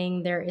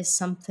saying there is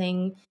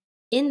something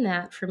in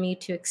that for me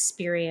to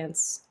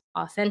experience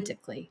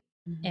authentically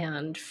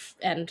and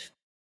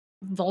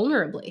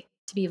vulnerably,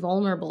 to be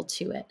vulnerable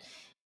to it,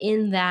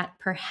 in that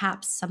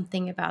perhaps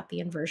something about the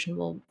inversion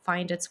will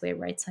find its way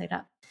right side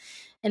up.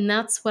 And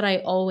that's what I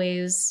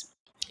always,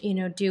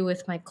 do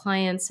with my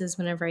clients is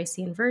whenever I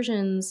see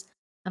inversions,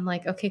 I'm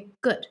like, okay,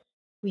 good.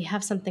 We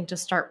have something to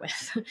start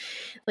with.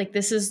 Like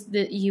this is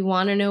you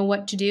want to know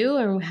what to do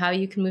or how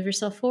you can move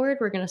yourself forward.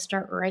 We're going to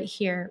start right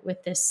here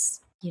with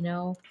this,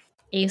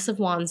 Ace of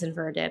Wands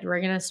inverted.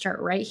 We're going to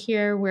start right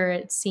here where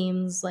it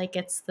seems like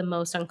it's the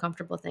most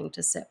uncomfortable thing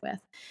to sit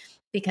with,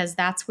 because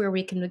that's where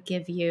we can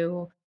give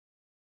you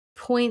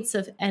points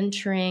of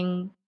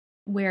entering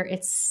where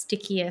it's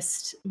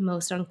stickiest,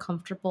 most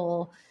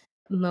uncomfortable,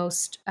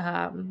 most,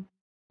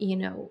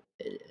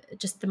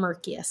 just the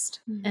murkiest.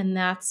 And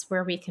that's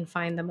where we can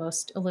find the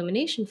most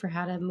illumination for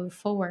how to move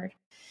forward.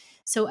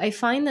 So I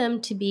find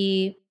them to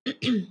be,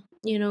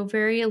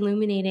 very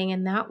illuminating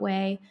in that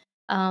way.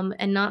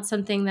 And not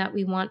something that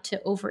we want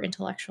to over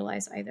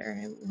intellectualize either.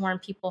 I warn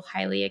people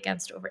highly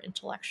against over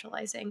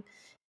intellectualizing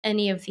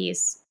any of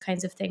these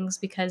kinds of things,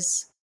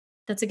 because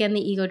that's again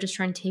the ego just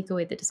trying to take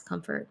away the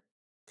discomfort,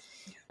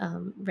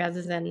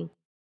 rather than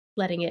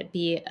letting it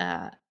be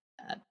a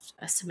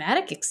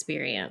somatic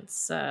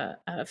experience,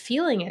 a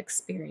feeling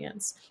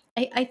experience.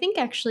 I think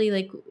actually,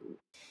 like,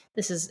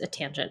 this is a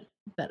tangent,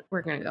 but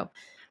we're gonna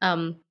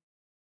go.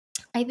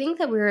 I think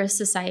that we're a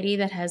society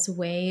that has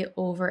way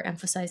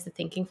overemphasized the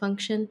thinking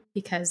function,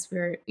 because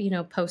we're,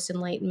 post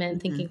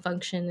enlightenment, thinking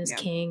function is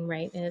king,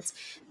 right? And it's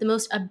the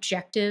most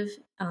objective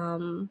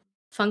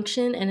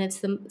function, and it's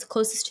the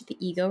closest to the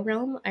ego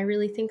realm. I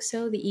really think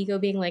so. The ego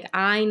being like,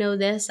 I know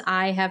this,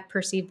 I have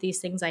perceived these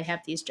things, I have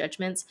these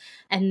judgments,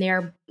 and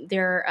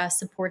they're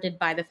supported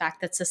by the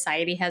fact that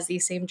society has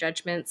these same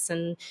judgments,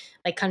 and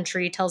like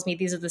country tells me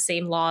these are the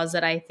same laws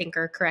that I think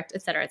are correct,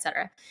 et cetera, et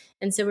cetera.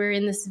 And so we're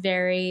in this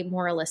very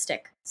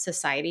moralistic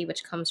society,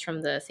 which comes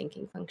from the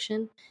thinking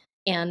function.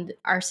 And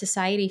our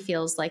society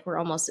feels like we're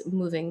almost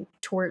moving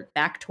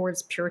back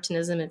towards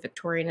Puritanism and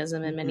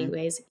Victorianism in many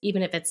ways,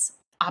 even if it's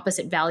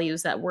opposite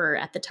values that were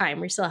at the time.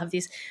 We still have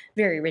these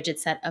very rigid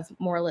set of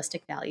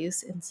moralistic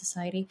values in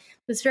society.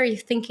 It's very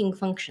thinking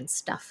function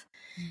stuff.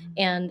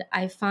 And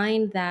I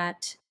find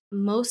that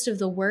most of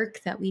the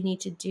work that we need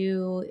to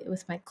do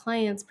with my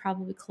clients,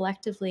 probably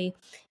collectively,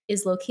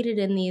 is located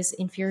in these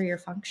inferior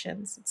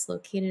functions. It's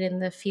located in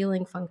the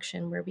feeling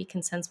function, where we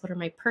can sense what are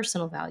my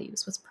personal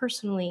values, what's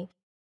personally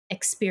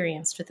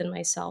experienced within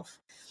myself.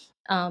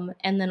 And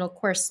then, of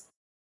course,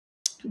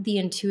 the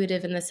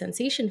intuitive and the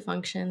sensation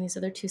function, these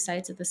other two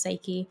sides of the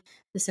psyche,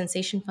 the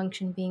sensation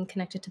function being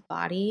connected to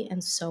body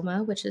and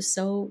soma, which is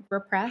so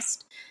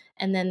repressed.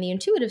 And then the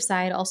intuitive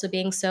side also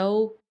being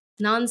so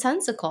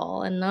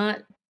nonsensical and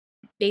not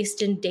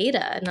based in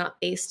data, not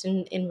based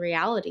in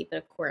reality. But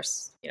of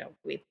course,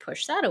 we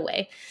push that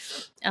away.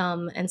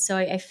 And so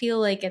I feel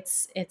like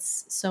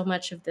it's so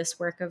much of this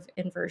work of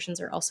inversions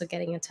are also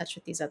getting in touch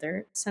with these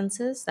other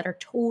senses that are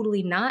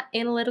totally not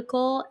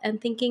analytical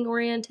and thinking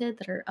oriented,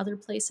 that are other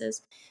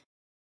places,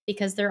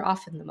 because they're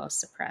often the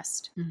most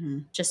suppressed,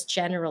 just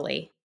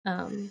generally.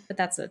 But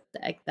that's a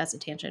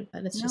tangent,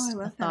 but it's just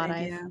a thought.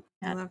 I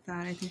love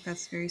that. I think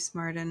that's very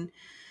smart. And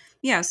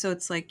yeah, so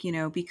it's like,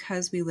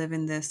 because we live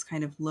in this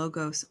kind of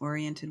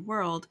logos-oriented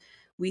world,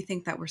 we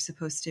think that we're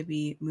supposed to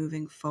be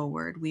moving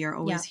forward. We are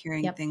always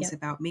hearing things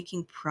about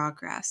making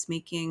progress,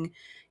 making,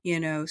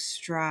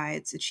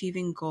 strides,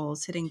 achieving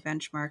goals, hitting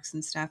benchmarks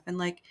and stuff. And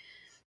like,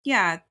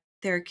 yeah,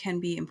 there can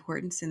be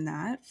importance in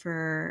that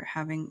for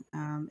having,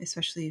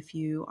 especially if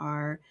you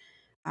are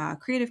a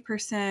creative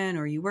person,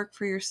 or you work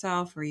for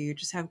yourself, or you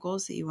just have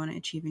goals that you want to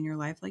achieve in your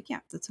life, like, yeah,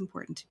 that's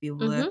important to be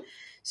able to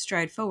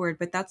stride forward.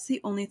 But that's the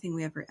only thing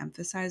we ever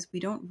emphasize. We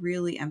don't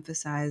really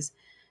emphasize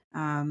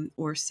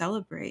or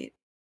celebrate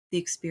the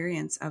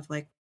experience of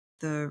like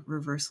the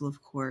reversal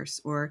of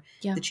course, or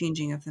the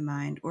changing of the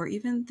mind, or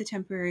even the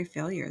temporary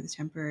failure, the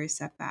temporary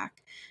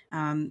setback.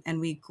 And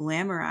we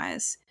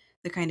glamorize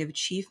the kind of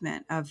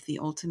achievement of the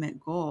ultimate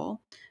goal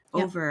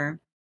over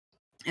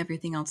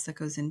everything else that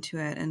goes into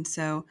it. And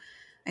so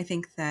I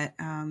think that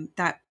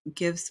that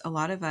gives a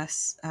lot of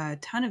us a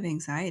ton of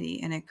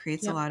anxiety, and it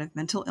creates a lot of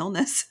mental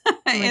illness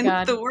in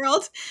the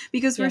world,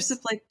 because we're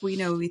just like,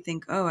 we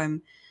think, oh,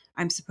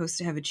 I'm supposed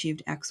to have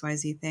achieved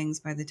XYZ things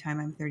by the time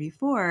I'm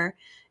 34.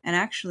 And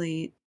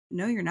actually,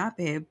 no, you're not,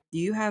 babe.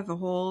 You have a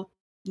whole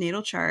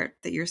natal chart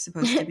that you're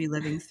supposed to be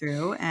living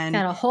through, and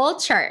got a whole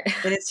chart,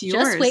 and it's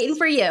yours, just waiting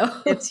for you.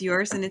 It's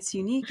yours, and it's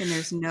unique, and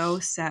there's no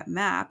set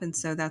map. And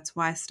so that's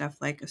why stuff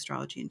like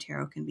astrology and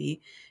tarot can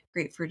be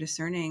great for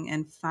discerning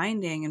and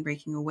finding and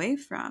breaking away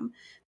from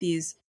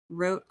these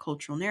rote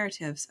cultural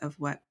narratives of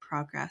what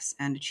progress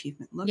and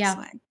achievement looks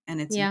like. And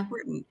it's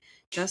important,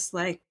 just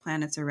like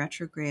planets are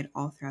retrograde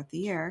all throughout the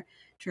year,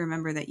 to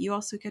remember that you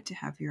also get to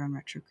have your own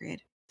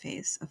retrograde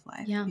phase of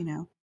life,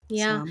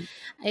 So,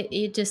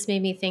 it just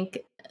made me think,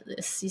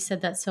 you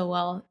said that so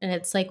well. And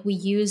it's like we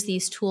use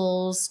these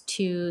tools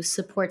to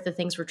support the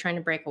things we're trying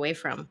to break away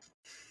from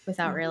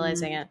without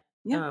realizing it.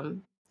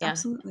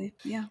 Absolutely.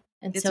 Yeah.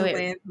 And it's a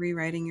way of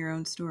rewriting your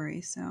own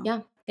story.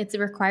 So it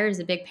requires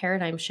a big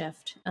paradigm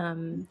shift.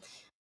 And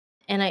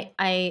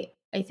I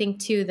think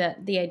too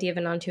that the idea of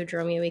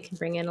enantiodromia we can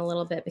bring in a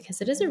little bit, because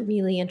it is a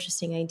really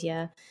interesting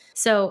idea.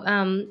 So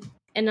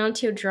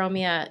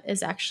enantiodromia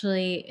is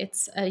actually,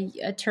 it's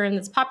a term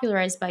that's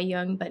popularized by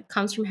Jung, but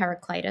comes from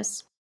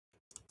Heraclitus,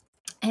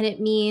 and it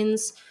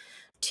means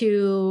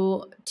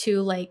to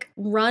like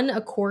run a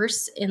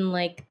course in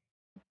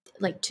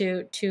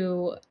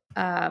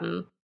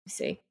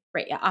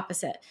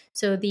opposite.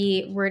 So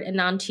the word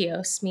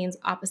enantios means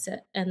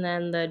opposite, and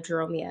then the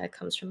dromia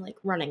comes from like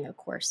running a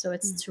course. So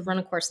it's to run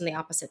a course in the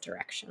opposite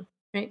direction,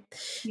 right?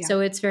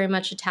 So it's very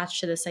much attached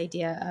to this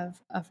idea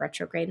of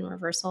retrograde and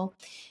reversal.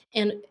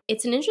 And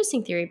it's an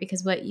interesting theory,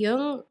 because what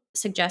Jung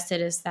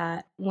suggested is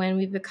that when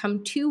we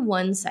become too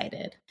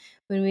one-sided,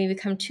 when we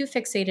become too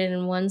fixated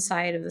in one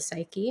side of the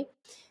psyche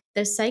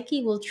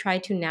will try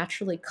to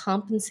naturally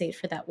compensate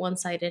for that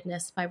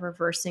one-sidedness by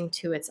reversing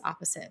to its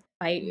opposite,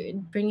 by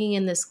bringing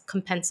in this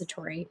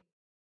compensatory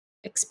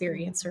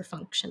experience or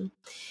function.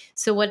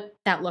 So what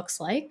that looks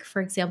like,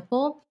 for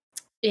example,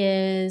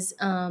 is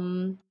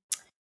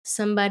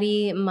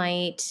somebody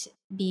might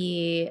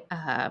be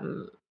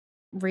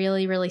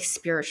really, really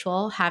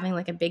spiritual, having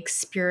like a big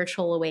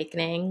spiritual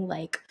awakening,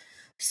 like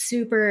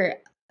super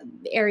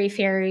airy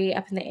fairy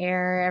up in the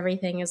air,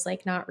 everything is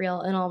like not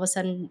real, and all of a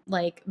sudden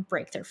like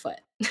break their foot.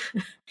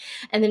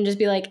 And then just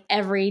be like,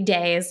 every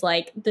day is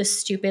like the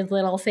stupid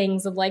little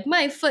things of like,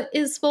 my foot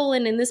is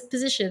swollen in this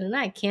position and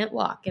I can't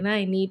walk and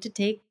I need to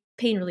take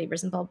pain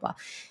relievers and blah blah.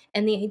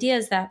 And the idea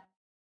is that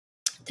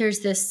there's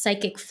this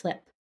psychic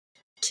flip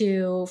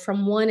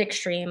from one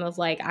extreme of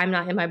like, I'm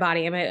not in my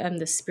body, I'm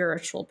the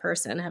spiritual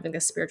person having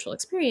this spiritual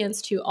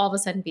experience, to all of a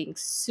sudden being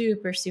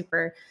super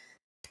super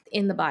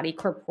in the body,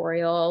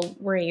 corporeal,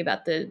 worrying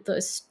about the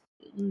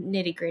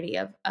nitty gritty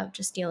of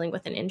just dealing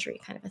with an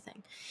injury kind of a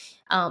thing.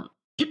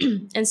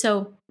 And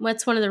so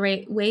what's one of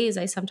the ways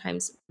I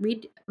sometimes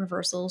read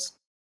reversals,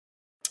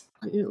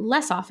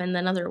 less often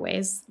than other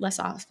ways, less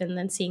often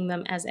than seeing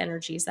them as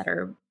energies that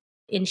are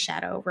in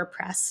shadow,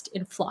 repressed,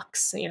 in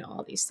flux,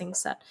 all these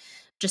things that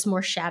just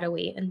more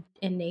shadowy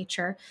in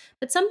nature.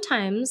 But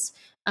sometimes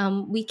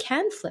we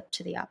can flip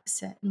to the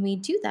opposite, and we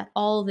do that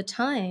all the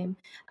time.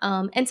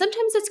 And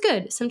sometimes it's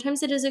good. Sometimes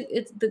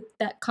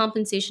that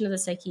compensation of the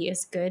psyche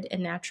is good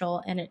and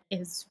natural, and it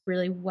is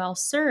really well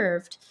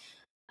served.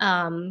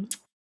 And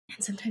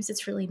sometimes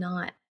it's really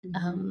not.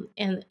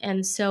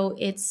 And so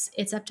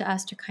it's up to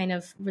us to kind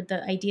of, with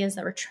the ideas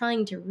that we're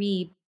trying to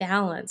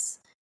rebalance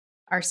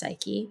our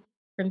psyche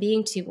from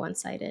being too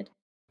one-sided.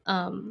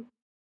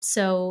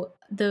 So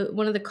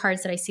one of the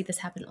cards that I see this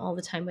happen all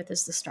the time with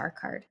is the star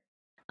card,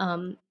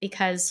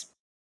 because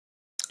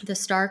the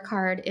star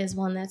card is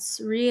one that's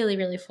really,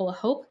 really full of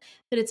hope,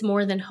 but it's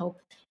more than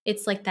hope.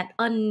 It's like that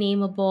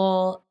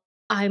unnameable,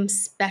 I'm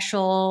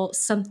special,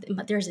 something,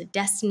 but there's a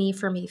destiny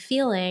for me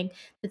feeling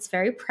that's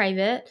very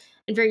private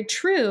and very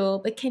true,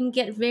 but can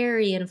get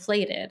very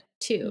inflated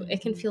too.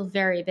 It can feel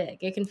very big.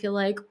 It can feel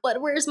like,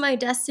 where's my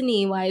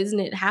destiny? Why isn't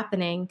it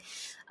happening?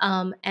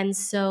 And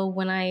so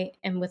when I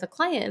am with a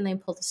client and they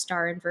pull the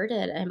star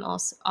inverted, I'm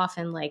also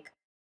often like,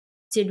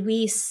 did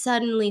we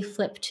suddenly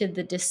flip to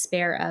the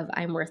despair of,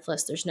 I'm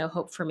worthless, there's no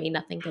hope for me,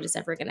 nothing good is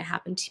ever going to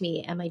happen to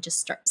me, am I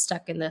just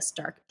stuck in this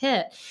dark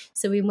pit?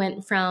 So we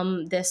went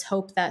from this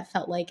hope that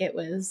felt like it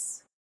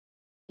was,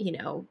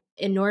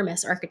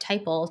 enormous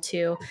archetypal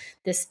to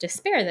this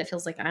despair that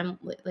feels like I'm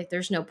like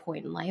there's no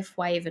point in life.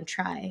 Why even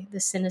try? The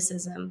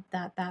cynicism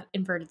that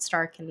inverted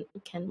star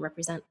can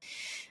represent.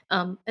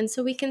 And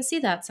so we can see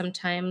that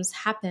sometimes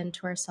happen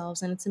to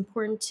ourselves, and it's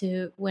important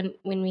to when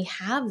we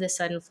have this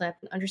sudden flip,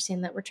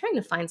 understand that we're trying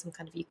to find some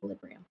kind of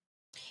equilibrium,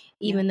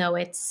 even though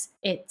it's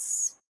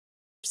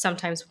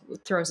sometimes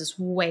throws us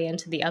way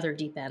into the other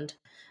deep end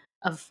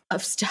of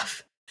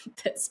stuff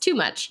that's too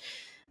much.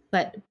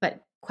 But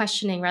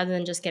questioning, rather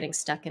than just getting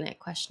stuck in it,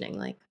 questioning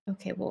like,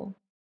 okay, well,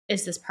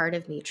 is this part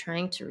of me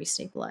trying to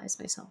restabilize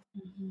myself?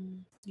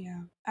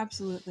 Yeah,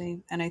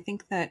 absolutely. And I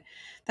think that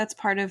that's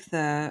part of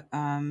the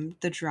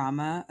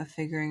drama of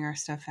figuring our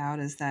stuff out,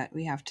 is that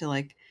we have to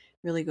like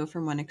really go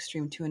from one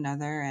extreme to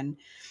another. And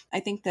I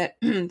think that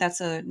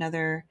that's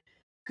another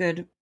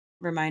good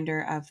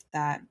reminder of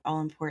that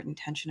all important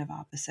tension of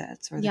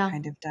opposites, or the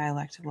kind of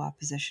dialectical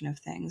opposition of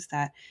things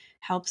that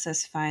helps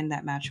us find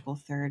that magical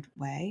third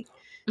way.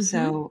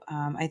 So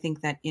I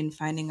think that in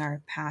finding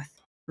our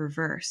path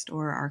reversed,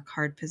 or our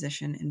card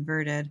position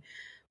inverted,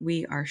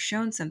 we are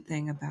shown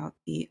something about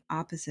the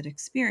opposite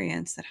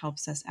experience that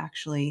helps us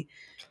actually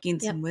gain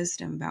some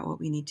wisdom about what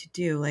we need to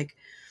do. Like,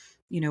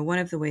 one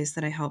of the ways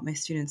that I help my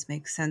students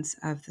make sense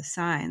of the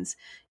signs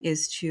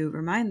is to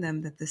remind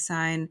them that the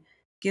sign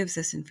gives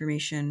us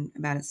information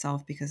about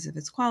itself because of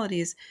its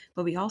qualities,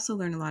 but we also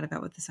learn a lot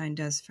about what the sign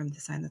does from the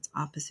sign that's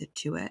opposite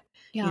to it.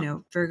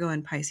 Virgo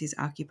and Pisces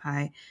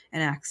occupy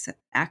an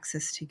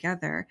axis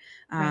together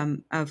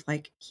of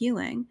like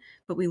healing,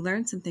 but we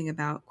learn something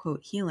about,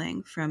 quote,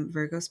 healing from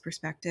Virgo's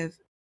perspective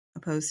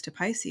opposed to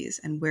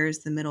Pisces, and where's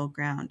the middle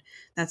ground.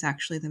 That's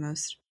actually the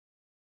most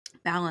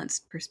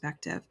balanced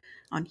perspective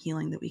on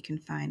healing that we can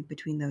find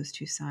between those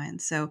two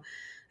signs. So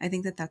I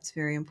think that that's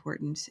very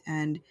important.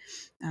 And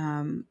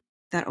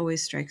that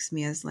always strikes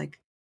me as like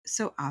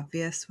so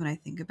obvious when I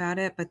think about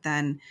it. But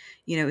then,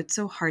 it's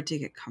so hard to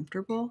get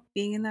comfortable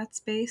being in that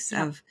space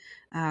of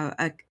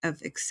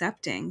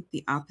accepting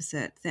the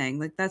opposite thing.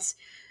 Like, that's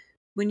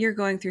when you're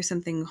going through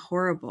something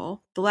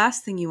horrible, the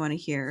last thing you want to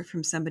hear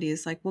from somebody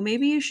is like, well,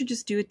 maybe you should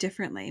just do it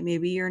differently.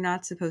 Maybe you're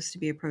not supposed to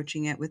be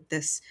approaching it with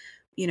this,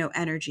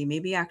 energy.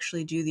 Maybe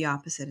actually do the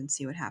opposite and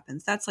see what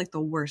happens. That's like the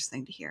worst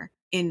thing to hear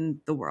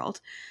in the world.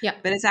 Yeah.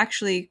 But it's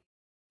actually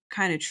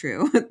kind of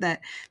true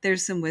that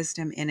there's some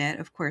wisdom in it.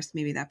 Of course,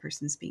 maybe that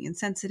person's being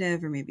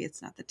insensitive, or maybe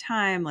it's not the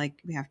time.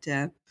 Like, we have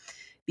to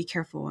be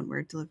careful when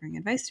we're delivering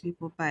advice to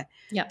people. But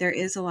there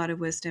is a lot of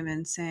wisdom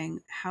in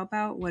saying, how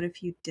about what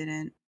if you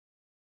didn't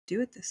do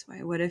it this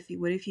way? What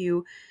if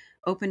you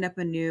opened up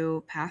a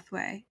new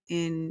pathway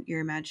in your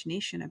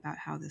imagination about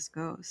how this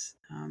goes?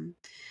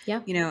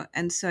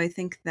 And so I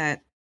think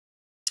that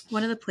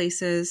one of the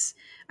places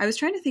I was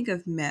trying to think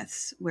of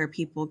myths where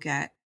people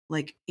get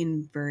like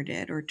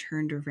inverted or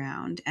turned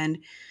around, and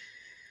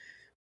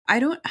I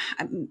don't,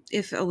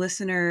 if a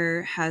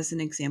listener has an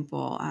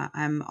example,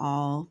 I'm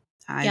all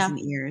eyes and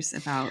ears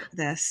about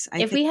this.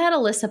 If we had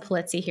Alyssa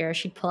Polizzi here,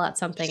 she'd pull out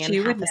something in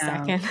half a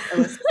second.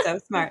 Alyssa's so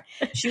smart.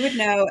 She would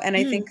know. And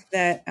I think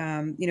that,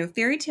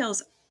 fairy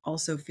tales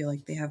also feel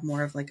like they have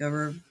more of like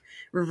a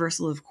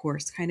reversal of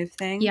course kind of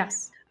thing.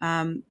 Yes.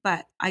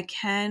 But I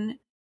can,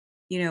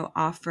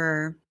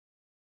 offer,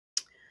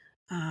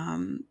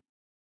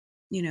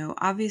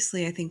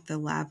 obviously I think the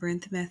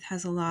labyrinth myth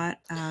has a lot.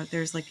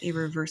 There's like a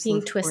reversal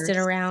being of twisted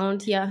course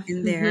around.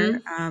 In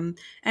there.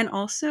 And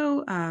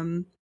also,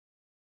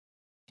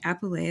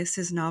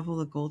 Apuleius' novel,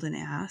 The Golden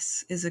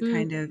Ass, is a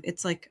kind of,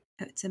 it's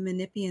a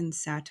Menippean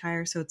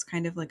satire. So it's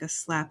kind of like a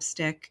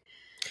slapstick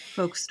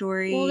folk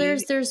story. Well,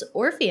 there's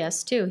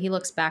Orpheus too. He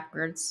looks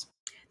backwards.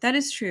 That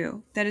is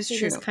true. He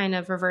just kind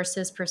of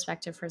reverses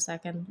perspective for a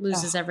second,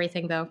 loses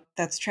everything though.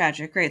 That's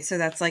tragic. Right. So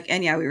that's like,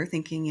 and we were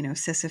thinking,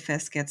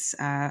 Sisyphus gets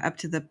up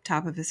to the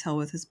top of his hill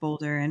with his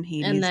boulder, and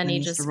then he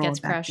just gets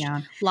crushed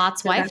down.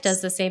 Lot's wife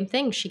does the same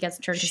thing. She gets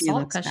turned to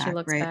salt because she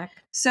looks back.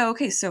 So,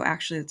 so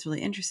actually that's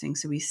really interesting.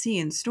 So we see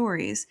in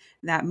stories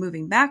that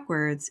moving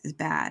backwards is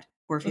bad.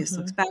 Orpheus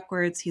looks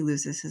backwards, he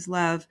loses his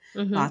love.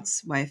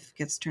 Lot's wife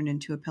gets turned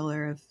into a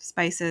pillar of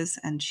spices,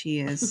 and she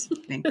is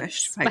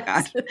vanquished by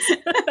God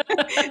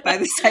by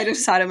the sight of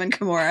Sodom and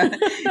Gomorrah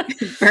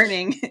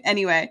burning.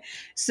 Anyway,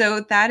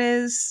 so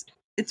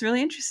it's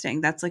really interesting.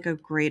 That's like a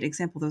great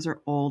example. Those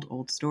are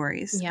old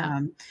stories.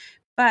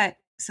 But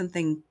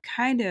something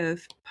kind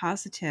of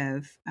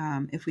positive,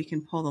 if we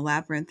can pull the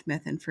labyrinth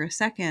myth in for a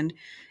second,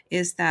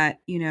 is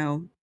that,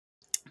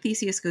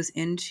 Theseus goes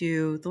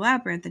into the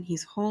labyrinth and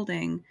he's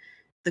holding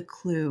the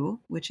clue,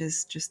 which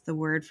is just the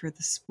word for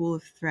the spool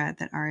of thread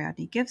that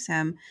Ariadne gives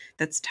him,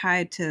 that's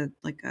tied to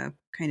like a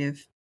kind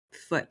of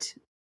foot,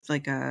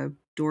 like a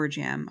door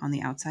jamb on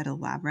the outside of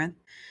the labyrinth.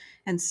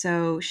 And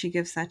so she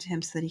gives that to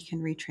him so that he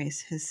can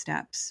retrace his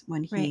steps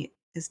when he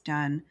is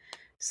done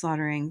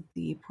slaughtering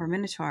the poor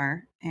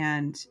Minotaur.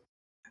 And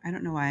I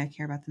don't know why I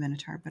care about the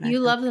Minotaur, but you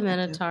love the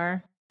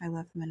Minotaur. I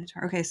love the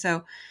Minotaur. Okay,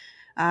 so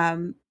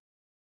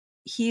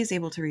he is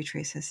able to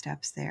retrace his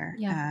steps there,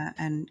 Yeah.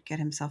 and get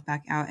himself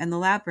back out. And the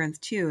labyrinth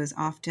too is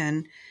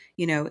often,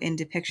 in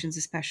depictions,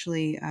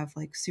 especially of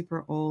like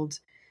super old,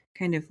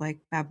 kind of like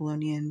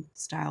Babylonian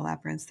style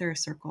labyrinths, they're a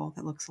circle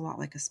that looks a lot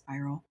like a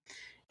spiral.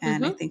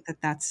 And I think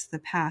that that's the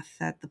path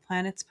that the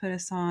planets put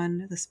us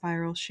on, the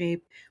spiral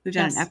shape. We've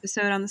done an Yes.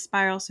 episode on the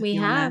spiral, so We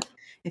have.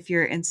 if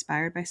you're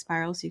inspired by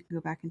spirals, you can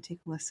go back and take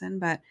a listen.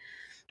 But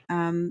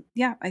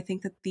I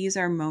think that these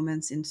are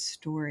moments in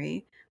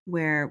story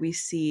where we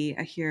see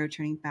a hero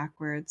turning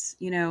backwards.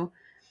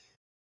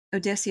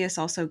 Odysseus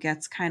also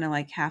gets kind of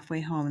like halfway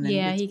home and then he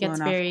Yeah, gets he gets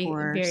blown off very,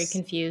 very course.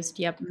 confused.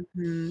 Yep.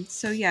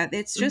 So yeah,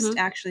 it's just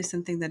actually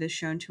something that is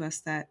shown to us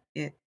that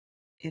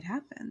it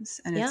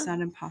happens, and it's not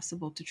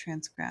impossible to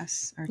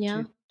transgress or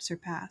to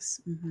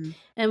surpass.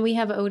 And we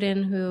have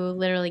Odin who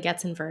literally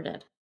gets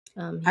inverted.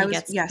 He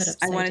gets put upside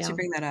down. I wanted to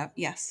bring that up.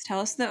 Yes,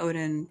 tell us the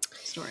Odin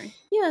story.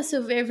 Yeah,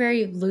 so very,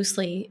 very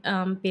loosely,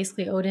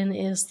 basically Odin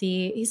is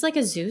he's like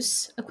a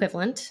Zeus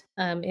equivalent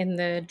in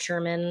the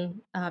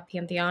German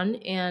pantheon.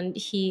 And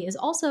he is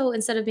also,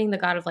 instead of being the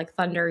god of like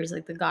thunder, he's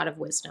like the god of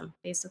wisdom,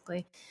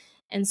 basically.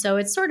 And so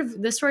it's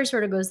the story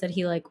sort of goes that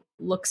he like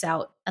looks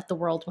out at the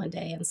world one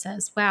day and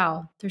says,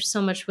 wow, there's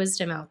so much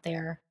wisdom out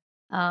there.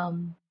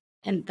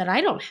 And that I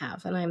don't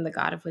have, and I'm the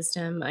god of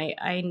wisdom.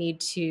 I need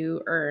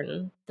to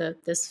earn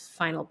this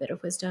final bit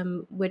of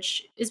wisdom,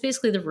 which is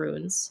basically the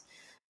runes.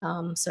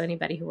 So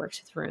anybody who works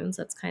with runes,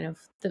 that's kind of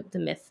the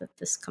myth that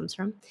this comes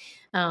from,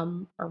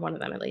 or one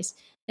of them at least.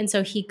 And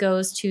so he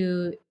goes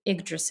to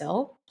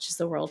Yggdrasil, which is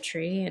the world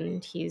tree,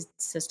 and he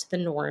says to the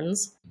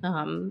Norns,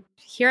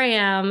 here I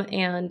am,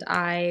 and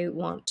I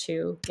want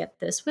to get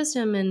this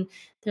wisdom. And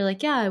they're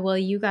like, yeah, well,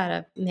 you got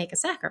to make a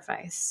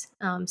sacrifice.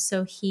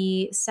 So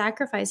he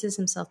sacrifices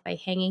himself by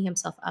hanging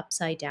himself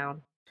upside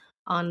down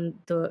on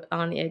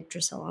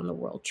Yggdrasil, on the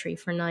world tree,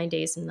 for 9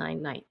 days and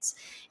 9 nights.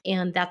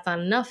 And that's not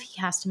enough.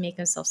 He has to make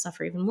himself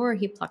suffer even more.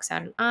 He plucks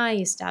out an eye.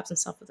 He stabs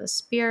himself with a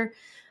spear.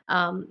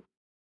 And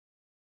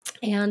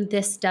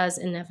this does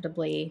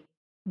inevitably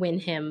win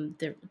him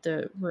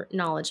the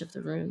knowledge of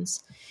the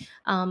runes.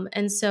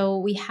 And so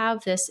we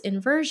have this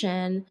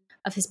inversion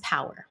of his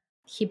power.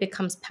 He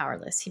becomes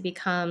powerless. He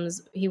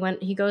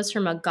goes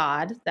from a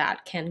god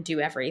that can do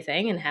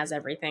everything and has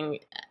everything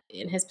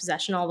in his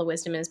possession, all the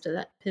wisdom in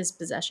his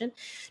possession,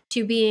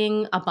 to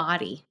being a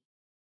body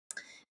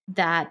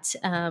that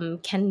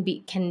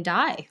can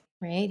die.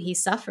 Right? He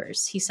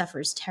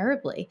suffers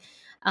terribly.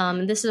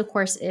 This, of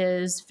course,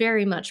 is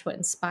very much what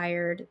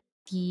inspired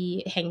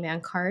the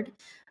Hangman card.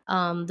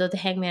 Though the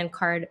Hangman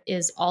card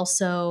is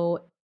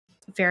also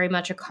very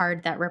much a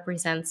card that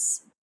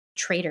represents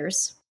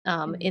traitors.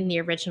 In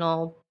the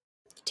original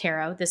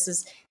tarot, this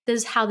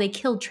is how they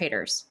killed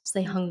traitors. So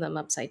they hung them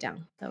upside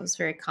down. That was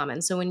very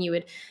common. So when you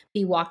would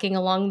be walking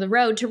along the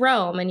road to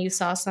Rome and you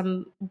saw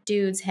some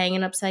dudes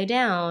hanging upside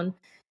down,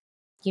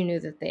 you knew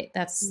that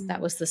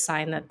that was the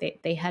sign that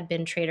they had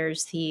been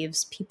traitors,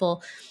 thieves,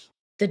 people,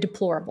 the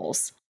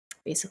deplorables,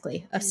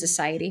 basically, of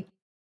society.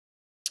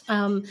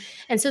 And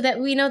so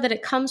that we know that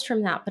it comes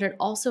from that, but it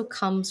also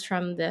comes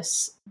from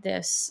this,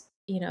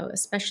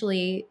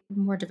 especially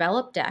more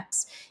developed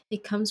decks,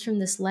 it comes from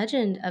this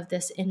legend of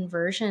this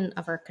inversion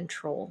of our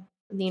control,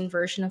 the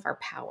inversion of our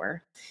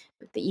power,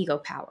 the ego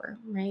power,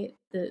 right?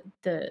 The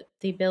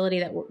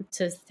ability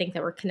to think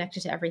that we're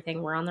connected to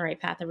everything, we're on the right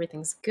path,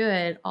 everything's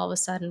good. All of a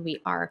sudden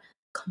we are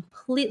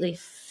completely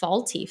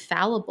faulty,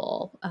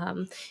 fallible.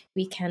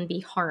 We can be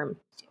harmed,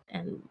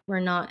 and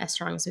we're not as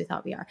strong as we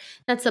thought we are.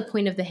 That's the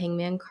point of the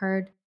Hangman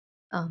card.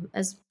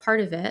 As part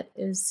of it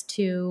is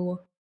to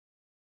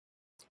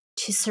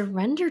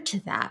surrender to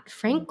that.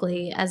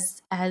 Frankly,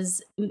 as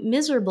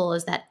miserable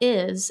as that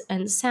is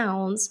and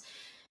sounds,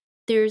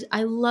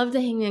 I love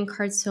the Hangman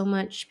card so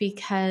much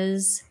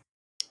because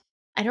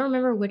I don't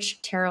remember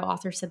which tarot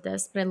author said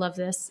this, but I love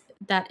this,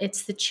 that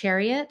it's the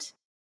chariot.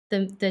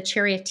 The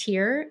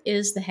charioteer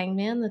is the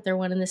hangman, that they're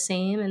one and the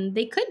same, and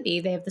they could be.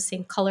 They have the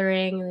same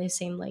coloring, and they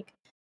seem like,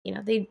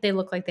 they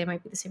look like they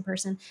might be the same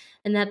person.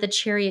 And that the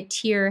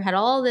charioteer had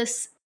all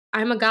this,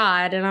 I'm a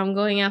god and I'm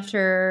going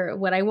after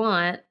what I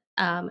want,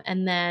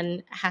 and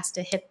then has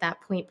to hit that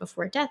point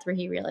before death where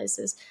he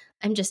realizes,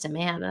 I'm just a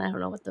man and I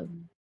don't know what the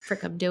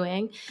frick I'm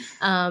doing.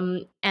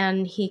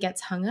 And he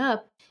gets hung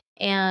up.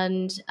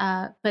 And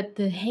but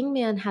the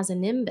hangman has a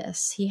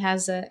nimbus. He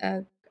has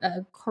a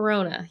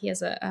corona. He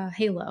has a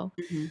halo.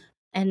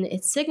 And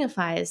it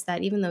signifies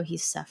that even though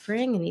he's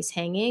suffering and he's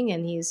hanging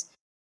and he's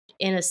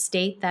in a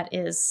state that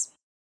it's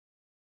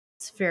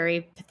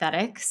very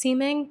pathetic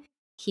seeming,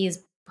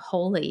 he's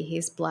holy,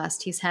 he's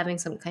blessed, he's having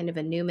some kind of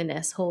a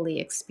numinous holy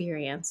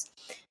experience.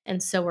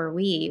 And so are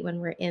we when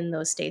we're in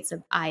those states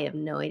of, I have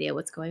no idea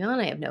what's going on,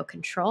 I have no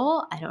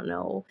control, I don't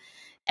know,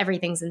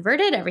 everything's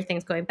inverted,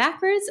 everything's going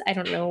backwards, I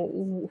don't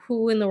know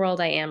who in the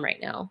world I am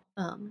right now.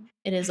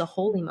 It is a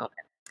holy moment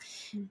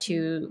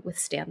to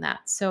withstand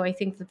that. So I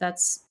think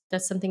that's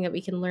something that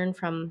we can learn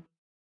from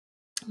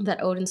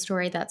that Odin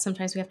story, that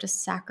sometimes we have to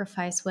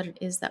sacrifice what it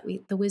is that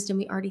the wisdom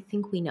we already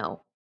think we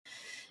know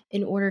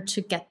in order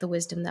to get the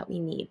wisdom that we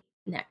need.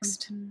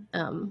 next.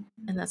 Mm-hmm.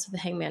 And that's what the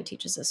hangman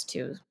teaches us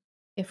too.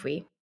 If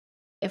we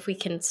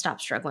can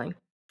stop struggling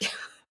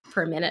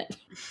for a minute.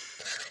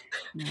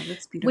 No,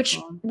 that's Which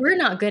beautiful. we're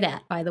not good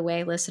at, by the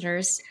way,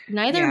 listeners.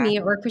 Neither Yeah.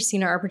 me or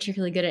Cristina are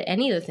particularly good at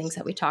any of the things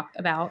that we talk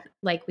about.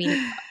 Like we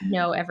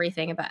know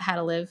everything about how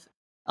to live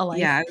a life.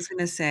 Yeah, I was going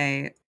to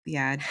say,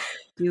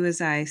 do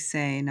as I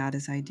say, not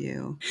as I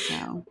do.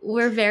 So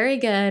we're very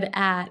good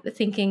at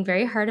thinking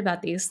very hard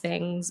about these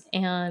things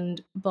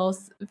and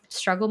both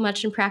struggle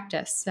much in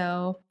practice.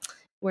 So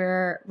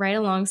we're right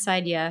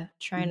alongside you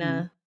trying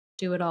to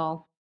do it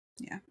all.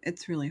 Yeah,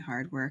 it's really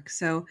hard work.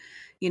 So,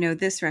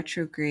 this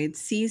retrograde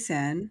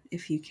season,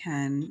 if you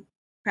can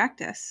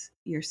practice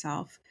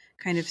yourself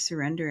kind of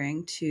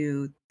surrendering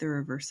to the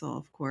reversal,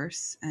 of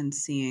course, and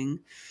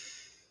seeing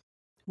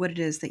what it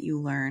is that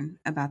you learn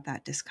about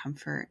that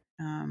discomfort,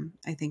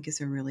 I think is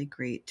a really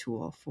great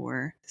tool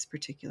for this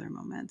particular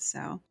moment.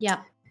 So, yeah.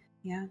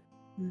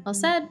 Well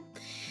said.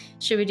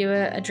 Should we do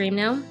a dream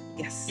now?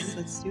 Yes,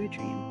 let's do a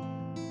dream.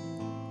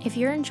 If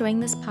you're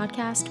enjoying this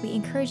podcast, we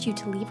encourage you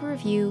to leave a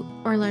review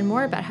or learn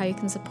more about how you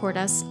can support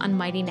us on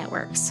Mighty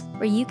Networks,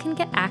 where you can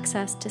get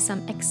access to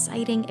some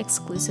exciting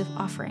exclusive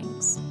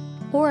offerings.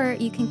 Or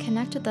you can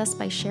connect with us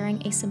by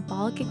sharing a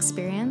symbolic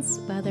experience,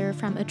 whether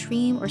from a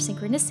dream or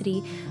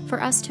synchronicity, for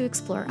us to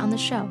explore on the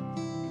show.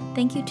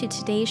 Thank you to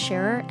today's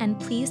sharer, and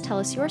please tell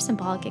us your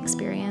symbolic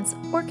experience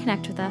or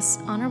connect with us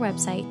on our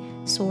website,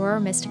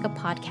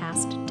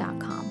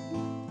 sorormysticapodcast.com.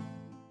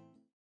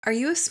 Are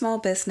you a small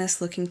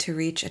business looking to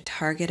reach a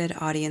targeted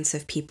audience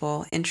of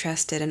people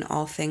interested in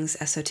all things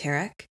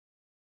esoteric?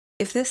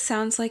 If this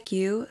sounds like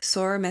you,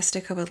 Soror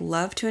Mystica would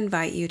love to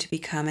invite you to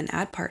become an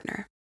ad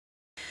partner.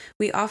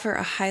 We offer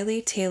a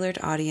highly tailored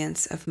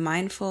audience of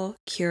mindful,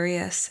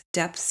 curious,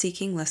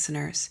 depth-seeking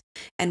listeners,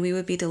 and we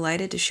would be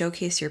delighted to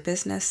showcase your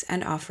business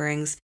and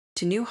offerings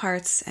to new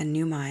hearts and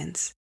new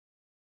minds.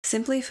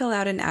 Simply fill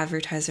out an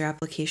advertiser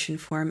application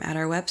form at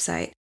our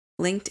website,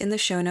 linked in the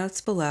show notes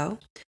below,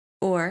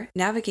 or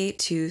navigate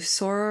to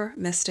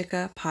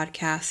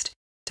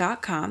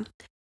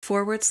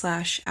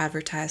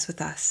sorormysticapodcast.com/advertise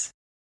with us.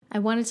 I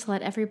wanted to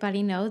let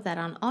everybody know that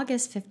on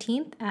August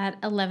 15th at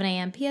 11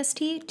 a.m.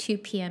 PST, 2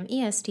 p.m.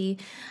 EST,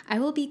 I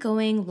will be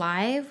going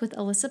live with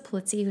Alyssa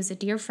Polizzi, who's a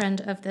dear friend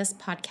of this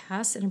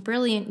podcast and a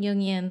brilliant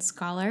Jungian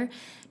scholar,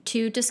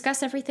 to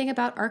discuss everything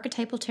about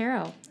archetypal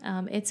tarot.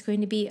 It's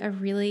going to be a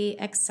really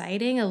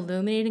exciting,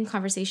 illuminating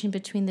conversation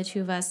between the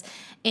two of us,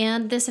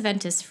 and this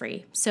event is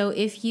free. So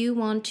if you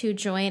want to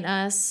join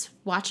us,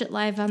 watch it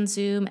live on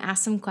Zoom,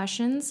 ask some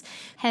questions,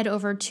 head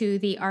over to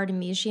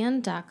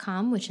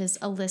theartemisian.com, which is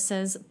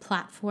Alyssa's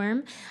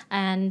platform,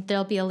 and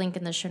there'll be a link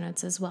in the show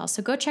notes as well.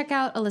 So go check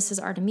out Alyssa's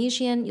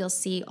Artemisian. You'll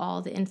see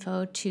all the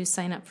info to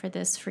sign up for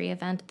this free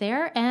event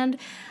there, and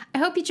I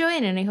hope you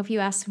join, and I hope you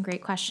ask some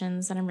great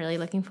questions, and I'm really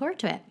looking forward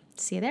to it.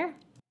 See you there.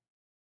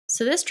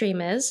 So this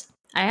dream is,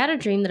 I had a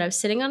dream that I was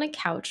sitting on a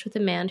couch with a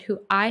man who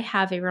I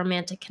have a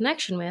romantic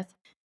connection with,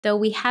 though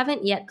we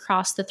haven't yet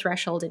crossed the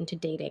threshold into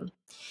dating.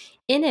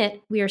 In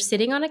it, we are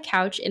sitting on a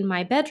couch in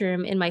my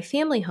bedroom in my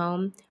family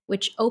home,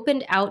 which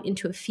opened out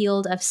into a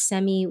field of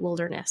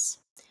semi-wilderness.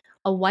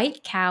 A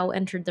white cow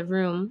entered the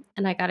room,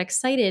 and I got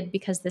excited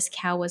because this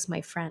cow was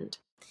my friend.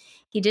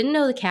 He didn't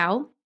know the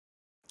cow,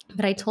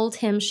 but I told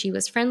him she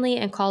was friendly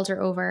and called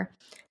her over.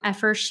 At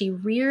first, she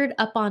reared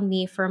up on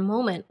me for a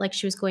moment like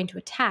she was going to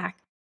attack.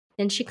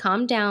 Then she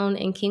calmed down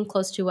and came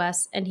close to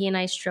us, and he and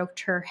I stroked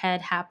her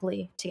head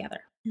happily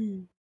together.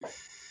 It's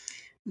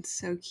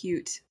so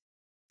cute.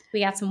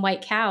 We got some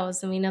white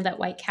cows, and we know that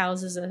white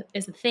cows is a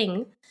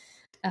thing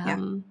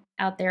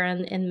out there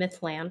in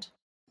Mythland.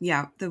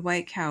 Yeah, the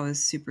white cow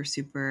is super,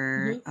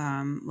 super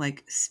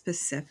like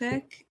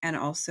specific and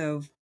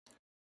also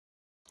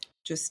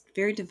just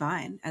very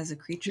divine as a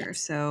creature.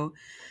 Yes. So,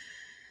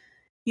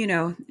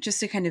 just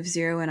to kind of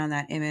zero in on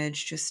that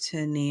image, just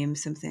to name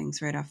some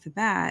things right off the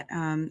bat,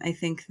 I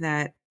think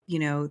that,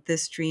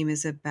 this dream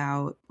is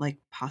about like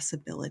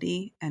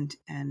possibility and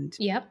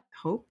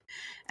hope.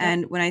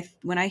 And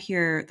when I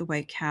hear the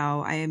white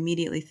cow, I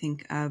immediately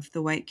think of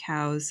the white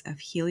cows of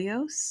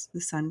Helios,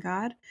 the sun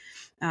god,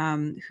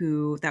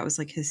 who that was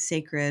like his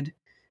sacred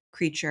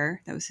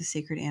creature. That was his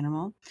sacred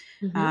animal.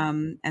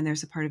 And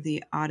there's a part of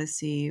the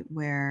Odyssey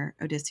where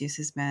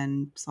Odysseus's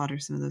men slaughter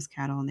some of those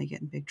cattle and they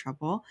get in big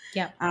trouble.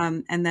 Yeah.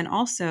 And then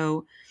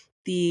also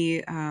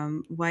the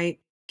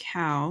white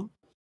cow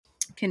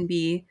can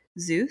be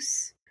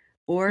Zeus,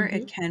 or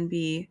it can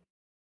be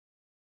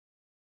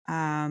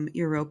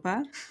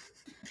Europa.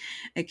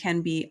 It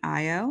can be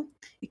Io.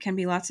 It can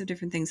be lots of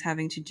different things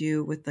having to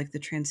do with like the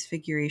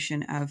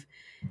transfiguration of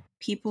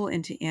people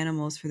into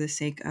animals for the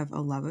sake of a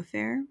love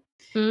affair.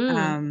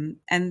 And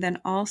then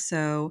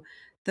also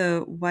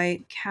the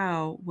white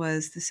cow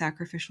was the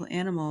sacrificial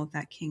animal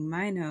that King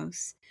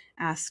Minos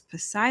asked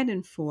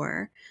Poseidon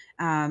for,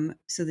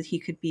 so that he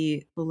could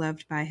be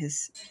beloved by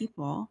his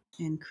people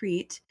in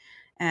Crete.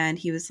 And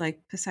he was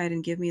like,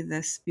 Poseidon, give me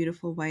this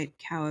beautiful white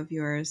cow of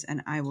yours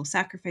and I will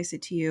sacrifice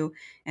it to you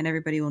and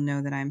everybody will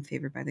know that I'm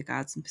favored by the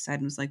gods. And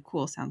Poseidon was like,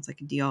 cool, sounds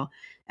like a deal.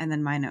 And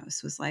then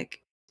Minos was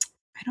like,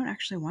 I don't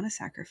actually want to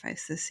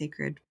sacrifice this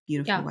sacred,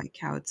 beautiful white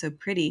cow. It's so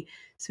pretty.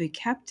 So he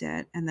kept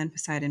it. And then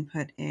Poseidon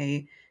put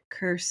a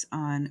curse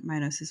on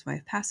Minos'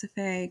 wife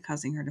Pasiphae,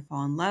 causing her to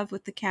fall in love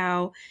with the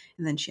cow.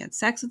 And then she had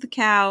sex with the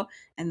cow.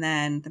 And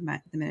then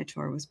the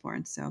Minotaur was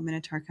born. So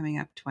Minotaur coming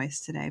up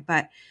twice today.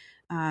 But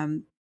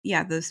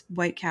yeah, this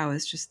white cow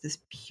is just this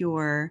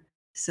pure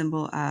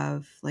symbol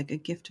of like a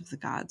gift of the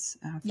gods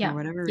for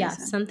whatever reason. Yeah,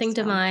 something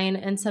divine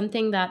and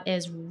something that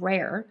is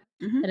rare,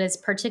 that is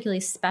particularly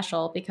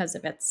special because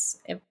of its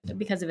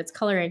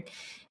coloring.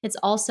 It's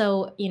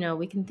also, you know,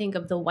 we can think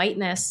of the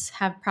whiteness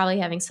probably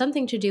having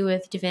something to do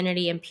with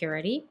divinity and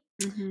purity.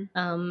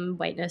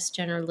 Whiteness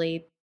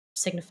generally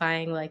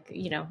signifying like,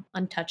 you know,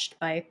 untouched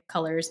by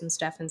colors and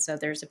stuff, and so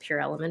there's a pure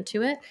element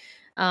to it.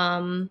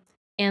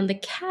 And the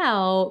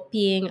cow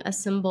being a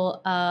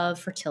symbol of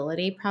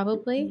fertility,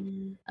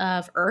 probably,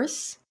 of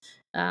earth.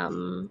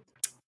 And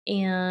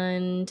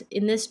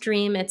in this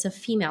dream, it's a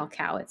female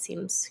cow, it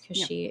seems,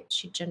 because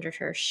she gendered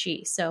her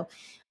she. So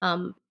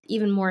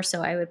even more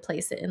so, I would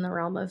place it in the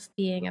realm of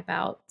being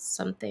about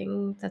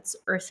something that's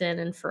earthen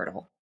and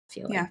fertile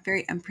feeling. Yeah,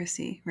 very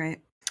empressy,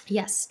 right?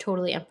 Yes,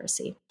 totally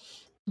empressy.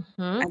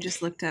 I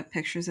just looked up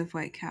pictures of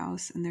white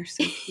cows and they're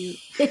so cute.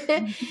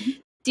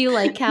 Do you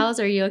like cows?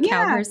 Are you a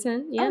cow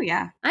person? Yeah. Oh,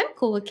 yeah. I'm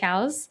cool with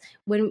cows.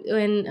 When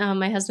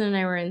my husband and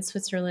I were in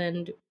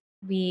Switzerland,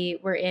 we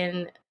were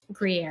in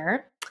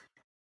Gruyere,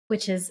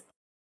 which is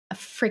a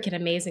freaking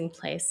amazing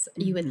place.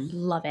 You would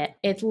love it.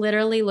 It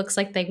literally looks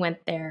like they went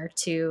there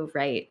to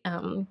write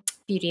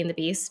Beauty and the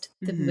Beast,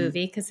 the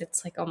movie, because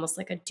it's like almost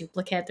like a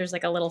duplicate. There's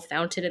like a little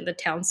fountain in the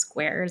town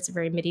square. It's a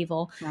very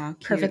medieval,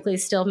 perfectly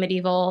still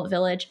medieval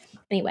village.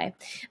 Anyway,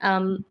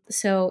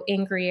 so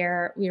in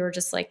Gruyere, we were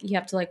just like, you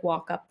have to like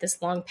walk up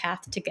this long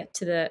path to get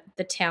to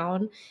the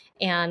town,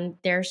 and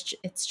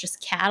it's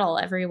just cattle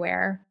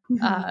everywhere,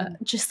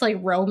 just like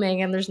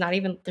roaming, and there's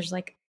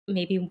like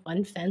maybe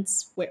one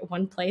fence,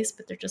 one place,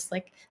 but they just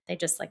like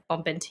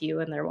bump into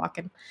you and they're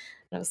walking.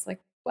 And I was like,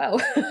 whoa,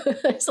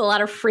 there's a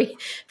lot of free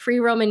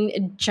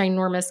roaming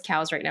ginormous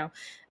cows right now.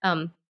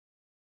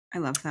 I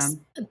love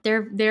them.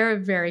 They're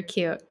very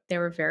cute. They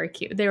were very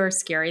cute. They were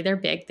scary. They're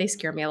big. They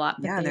scare me a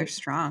lot. But they're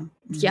strong.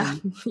 Yeah,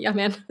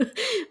 man.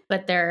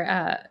 But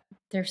they're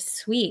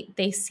sweet.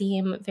 They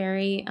seem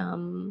very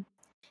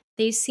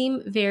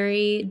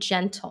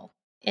gentle.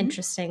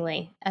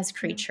 Interestingly, as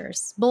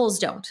creatures. Bulls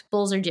don't.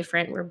 Bulls are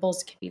different, where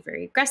bulls can be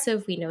very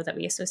aggressive. We know that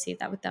we associate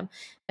that with them.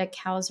 But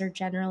cows are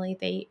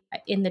generally,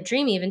 in the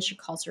dream even, she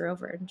calls her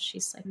over and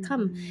she's like,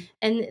 come.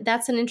 And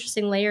that's an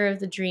interesting layer of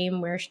the dream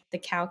where the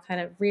cow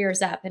kind of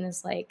rears up and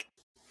is like,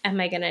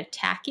 am I going to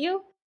attack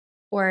you?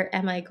 Or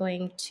am I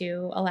going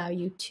to allow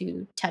you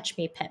to touch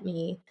me, pet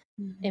me,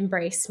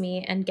 embrace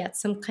me, and get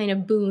some kind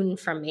of boon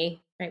from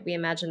me? Right? We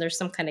imagine there's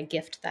some kind of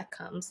gift that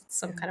comes. It's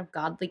some kind of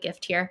godly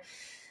gift here.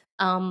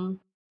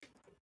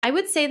 I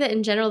would say that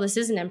in general, this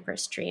is an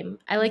Empress dream.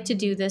 I like to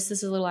do this.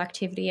 This is a little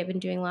activity I've been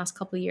doing the last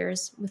couple of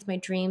years with my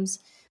dreams,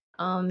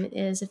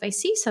 is if I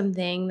see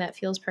something that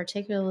feels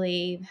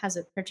has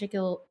a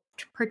particular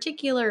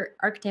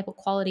archetypal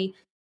quality,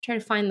 try to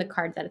find the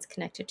card that it's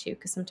connected to,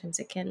 because sometimes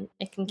it can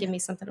give me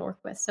something to work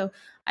with. So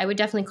I would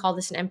definitely call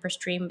this an Empress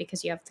dream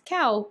because you have the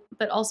cow,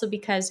 but also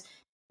because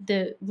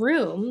the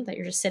room that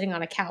you're just sitting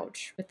on a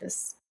couch with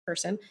this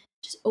person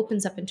just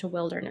opens up into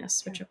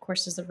wilderness, which of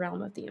course is the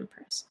realm of the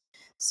Empress.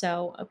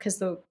 So, because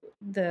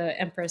the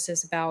Empress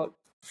is about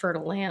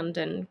fertile land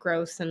and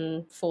growth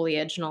and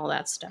foliage and all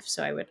that stuff.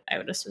 So I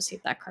would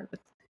associate that card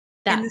with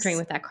that dream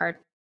with that card.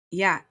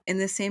 Yeah, in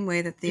the same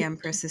way that the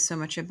Empress is so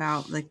much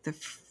about like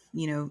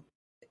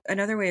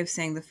another way of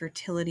saying the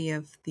fertility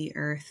of the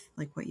earth,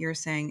 like what you're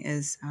saying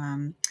is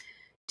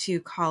to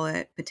call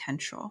it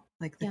potential,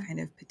 like the kind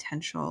of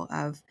potential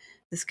of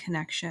this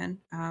connection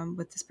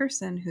with this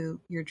person who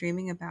you're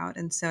dreaming about.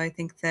 And so I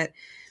think that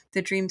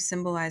the dream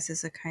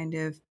symbolizes a kind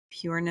of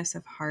pureness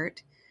of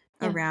heart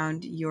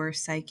around your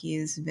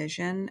psyche's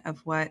vision of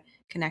what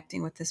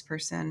connecting with this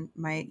person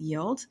might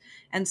yield.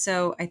 And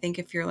so I think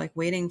if you're like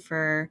waiting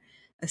for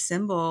a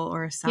symbol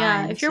or a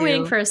sign, if you're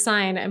waiting for a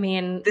sign, I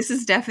mean, this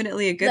is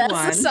definitely a good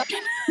one. Not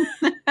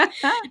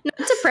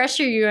to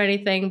pressure you or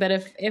anything, but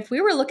if we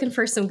were looking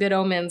for some good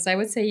omens, I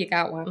would say you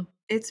got one.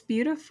 It's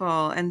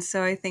beautiful. And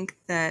so I think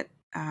that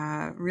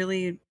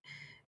really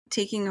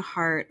taking a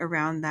heart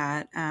around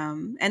that.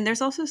 And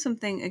there's also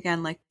something,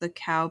 again, like the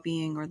cow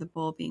being or the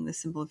bull being the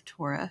symbol of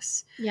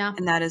Taurus. Yeah.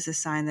 And that is a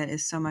sign that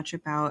is so much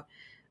about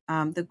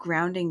the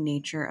grounding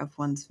nature of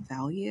one's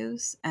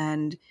values.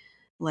 And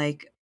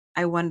like,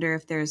 I wonder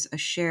if there's a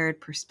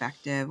shared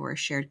perspective or a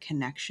shared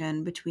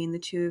connection between the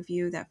two of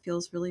you that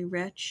feels really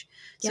rich.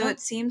 So it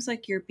seems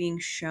like you're being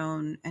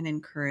shown and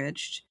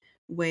encouraged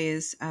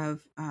ways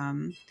of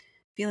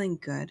feeling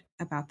good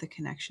about the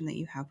connection that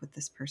you have with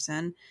this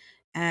person.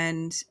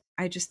 And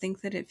I just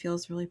think that it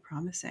feels really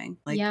promising,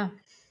 like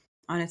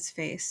on its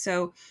face.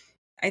 So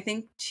I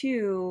think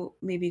too,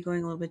 maybe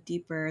going a little bit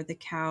deeper, the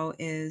cow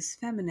is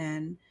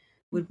feminine.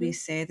 Would we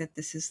say that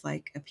this is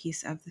like a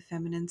piece of the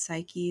feminine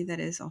psyche that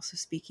is also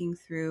speaking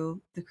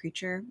through the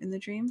creature in the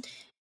dream?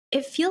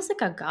 It feels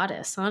like a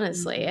goddess,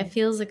 honestly. It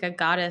feels like a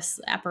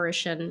goddess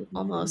apparition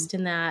almost,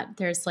 in that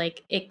there's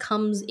like, it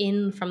comes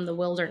in from the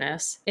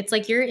wilderness. It's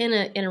like you're in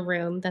a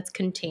room that's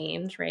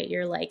contained, right?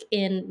 You're like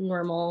in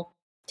normal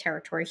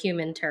territory,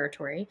 human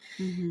territory.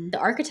 The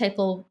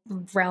archetypal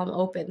realm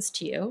opens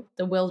to you.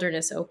 The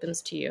wilderness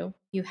opens to you.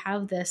 You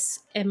have this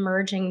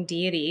emerging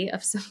deity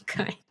of some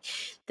kind,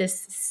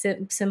 this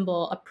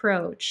symbol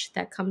approach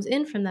that comes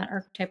in from that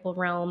archetypal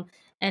realm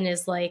and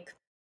is like,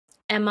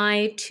 am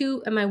I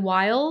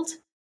wild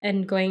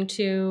and going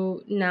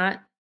to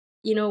not,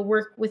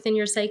 work within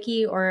your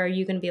psyche, or are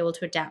you going to be able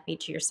to adapt me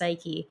to your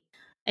psyche?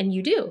 And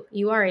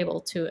you are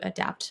able to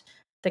adapt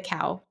the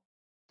cow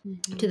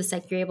to the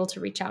psyche. You're able to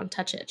reach out and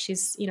touch it.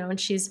 She's,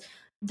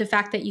 the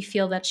fact that you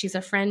feel that she's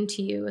a friend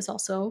to you is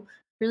also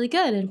really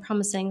good and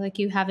promising. Like,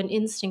 you have an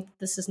instinct that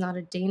this is not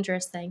a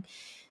dangerous thing.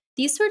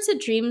 These sorts of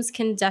dreams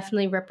can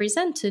definitely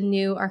represent a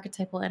new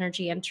archetypal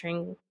energy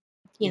entering,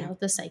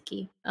 the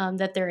psyche,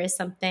 that there is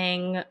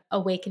something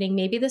awakening.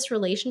 Maybe this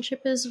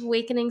relationship is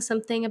awakening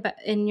something about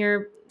in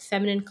your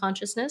feminine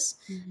consciousness,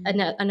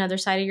 another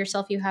side of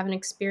yourself you haven't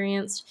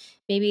experienced.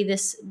 Maybe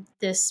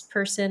this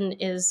person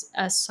is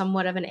a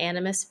somewhat of an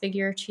animus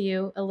figure to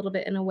you, a little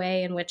bit, in a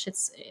way in which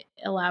it's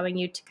allowing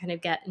you to kind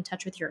of get in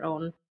touch with your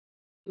own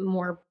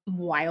more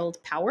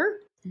wild power.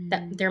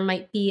 That there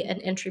might be an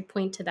entry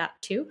point to that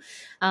too.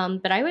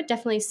 But I would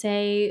definitely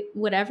say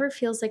whatever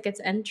feels like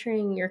it's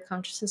entering your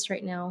consciousness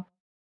right now,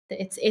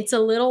 it's a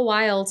little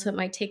wild, so it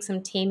might take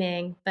some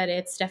taming, but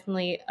it's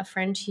definitely a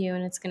friend to you,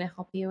 and it's going to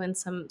help you in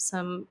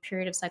some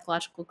period of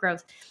psychological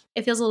growth.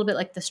 It feels a little bit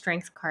like the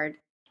strength card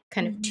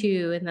kind of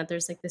too, and that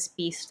there's like this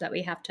beast that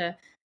we have to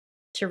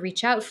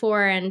reach out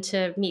for and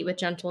to meet with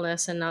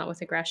gentleness and not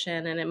with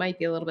aggression. And it might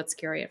be a little bit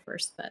scary at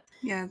first, but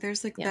yeah,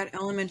 there's like that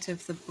element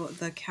of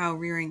the cow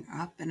rearing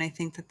up, and I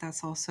think that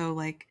that's also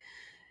like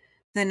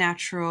the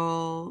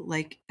natural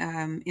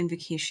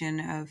invocation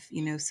of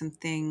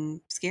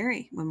something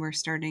scary when we're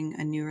starting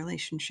a new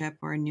relationship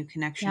or a new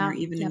connection or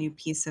even a new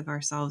piece of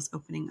ourselves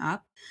opening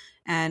up.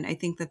 And I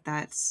think that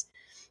that's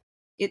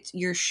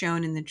you're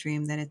shown in the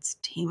dream that it's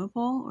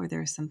tameable, or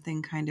there's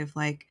something kind of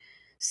like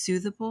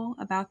soothable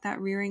about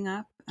that rearing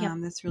up.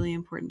 That's really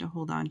important to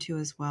hold on to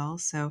as well.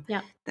 So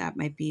that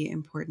might be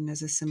important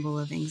as a symbol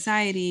of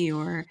anxiety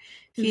or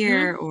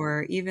fear,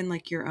 or even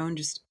like your own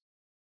just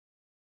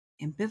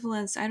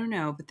ambivalence. I don't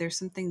know, but there's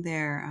something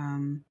there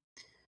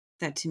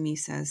that to me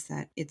says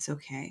that it's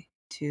okay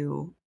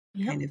to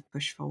kind of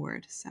push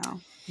forward. So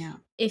yeah.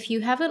 If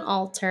you have an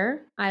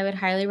altar, I would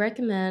highly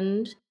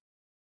recommend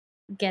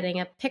getting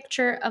a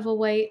picture of a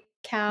white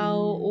cow,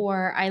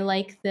 or I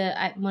like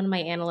one of my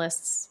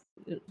analysts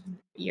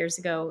years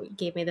ago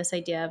gave me this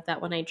idea of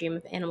that when I dream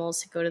of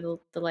animals, to go to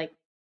the like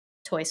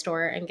toy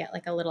store and get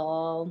like a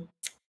little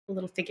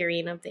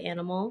figurine of the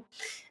animal,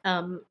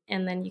 and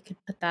then you could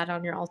put that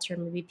on your altar,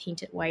 maybe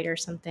paint it white or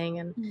something.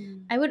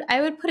 And I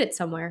would put it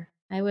somewhere.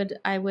 I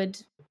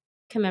would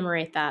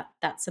commemorate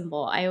that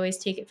symbol. I always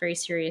take it very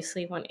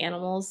seriously when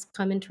animals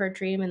come into our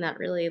dream in that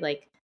really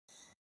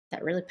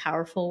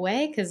powerful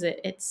way, because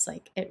it's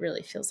like, it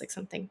really feels like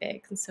something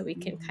big, and so we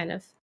can kind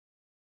of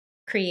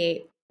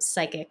create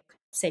psychic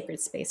sacred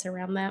space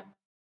around that.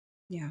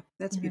 Yeah,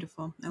 that's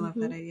beautiful. I love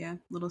that idea.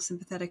 Little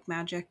sympathetic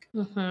magic.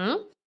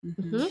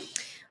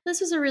 This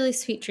was a really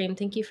sweet dream.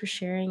 Thank you for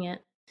sharing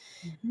it.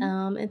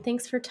 And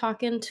thanks for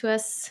talking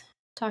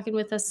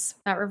with us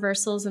about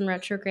reversals and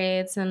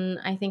retrogrades. And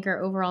I think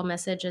our overall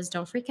message is,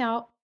 don't freak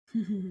out.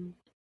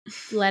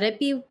 Let it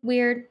be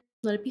weird.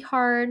 Let it be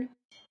hard.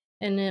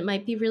 And it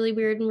might be really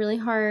weird and really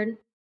hard.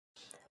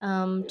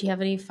 Do you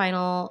have any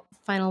final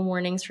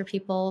warnings for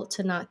people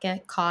to not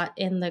get caught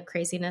in the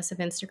craziness of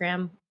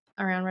Instagram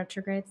around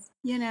retrogrades?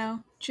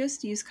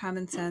 Just use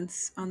common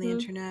sense on the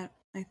internet,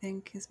 I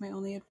think, is my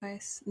only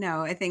advice.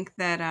 No, I think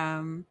that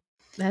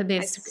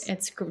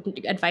it's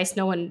advice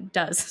no one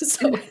does.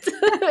 So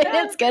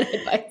it's good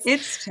advice.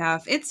 It's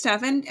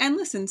tough. And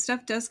listen,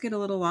 stuff does get a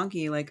little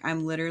wonky. Like,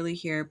 I'm literally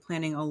here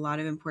planning a lot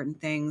of important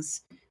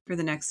things for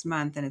the next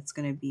month, and it's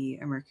going to be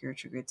a Mercury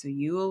retrograde.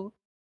 So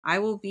I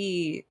will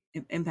be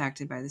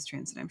impacted by this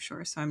transit, I'm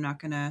sure. So I'm not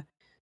going to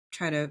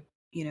try to,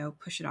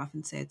 push it off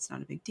and say it's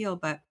not a big deal.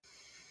 But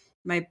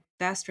my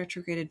best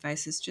retrograde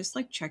advice is just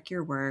like, check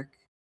your work,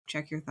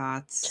 check your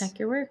thoughts. Check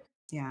your work.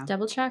 Yeah.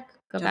 Double check.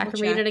 Go back and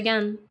read it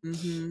again.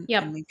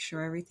 Yep. And make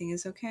sure everything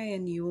is okay,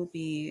 and you will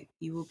be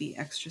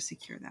extra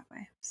secure that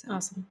way. So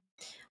awesome.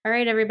 All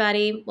right,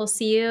 everybody. We'll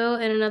see you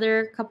in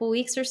another couple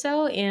weeks or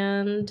so,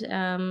 and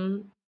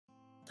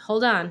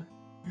hold on.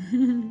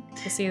 We'll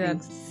see you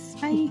then.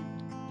 Bye.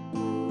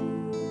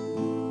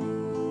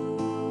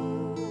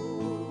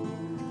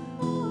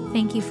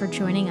 Thank you for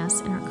joining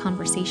us in our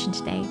conversation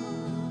today.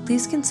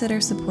 Please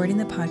consider supporting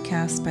the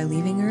podcast by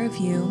leaving a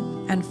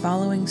review and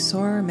following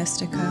Soror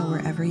Mystica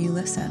wherever you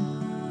listen.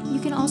 You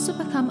You can also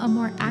become a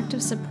more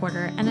active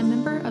supporter and a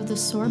member of the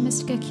Soror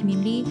Mystica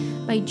community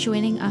by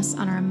joining us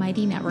on our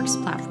Mighty Networks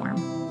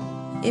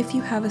platform. If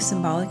you have a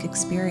symbolic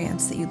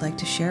experience that you'd like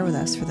to share with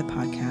us for the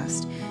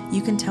podcast,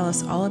 you can tell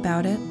us all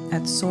about it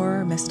at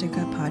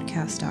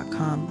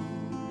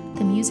sorormysticapodcast.com.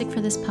 The music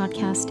for this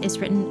podcast is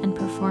written and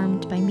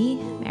performed by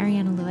me,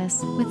 Mariana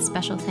Lewis, with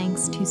special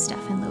thanks to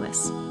Stefan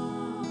Lewis.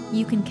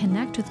 You can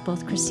connect with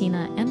both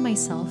Cristina and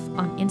myself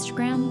on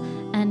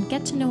Instagram and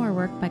get to know our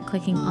work by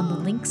clicking on the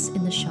links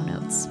in the show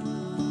notes.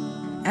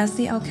 As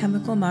the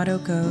alchemical motto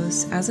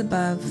goes, as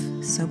above,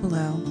 so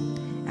below,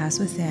 as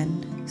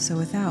within, so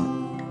without.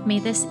 May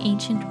this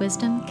ancient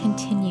wisdom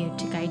continue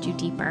to guide you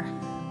deeper.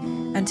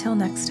 Until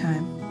next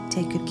time,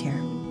 take good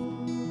care.